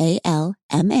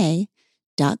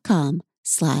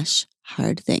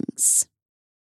helloalma.com/hardthings.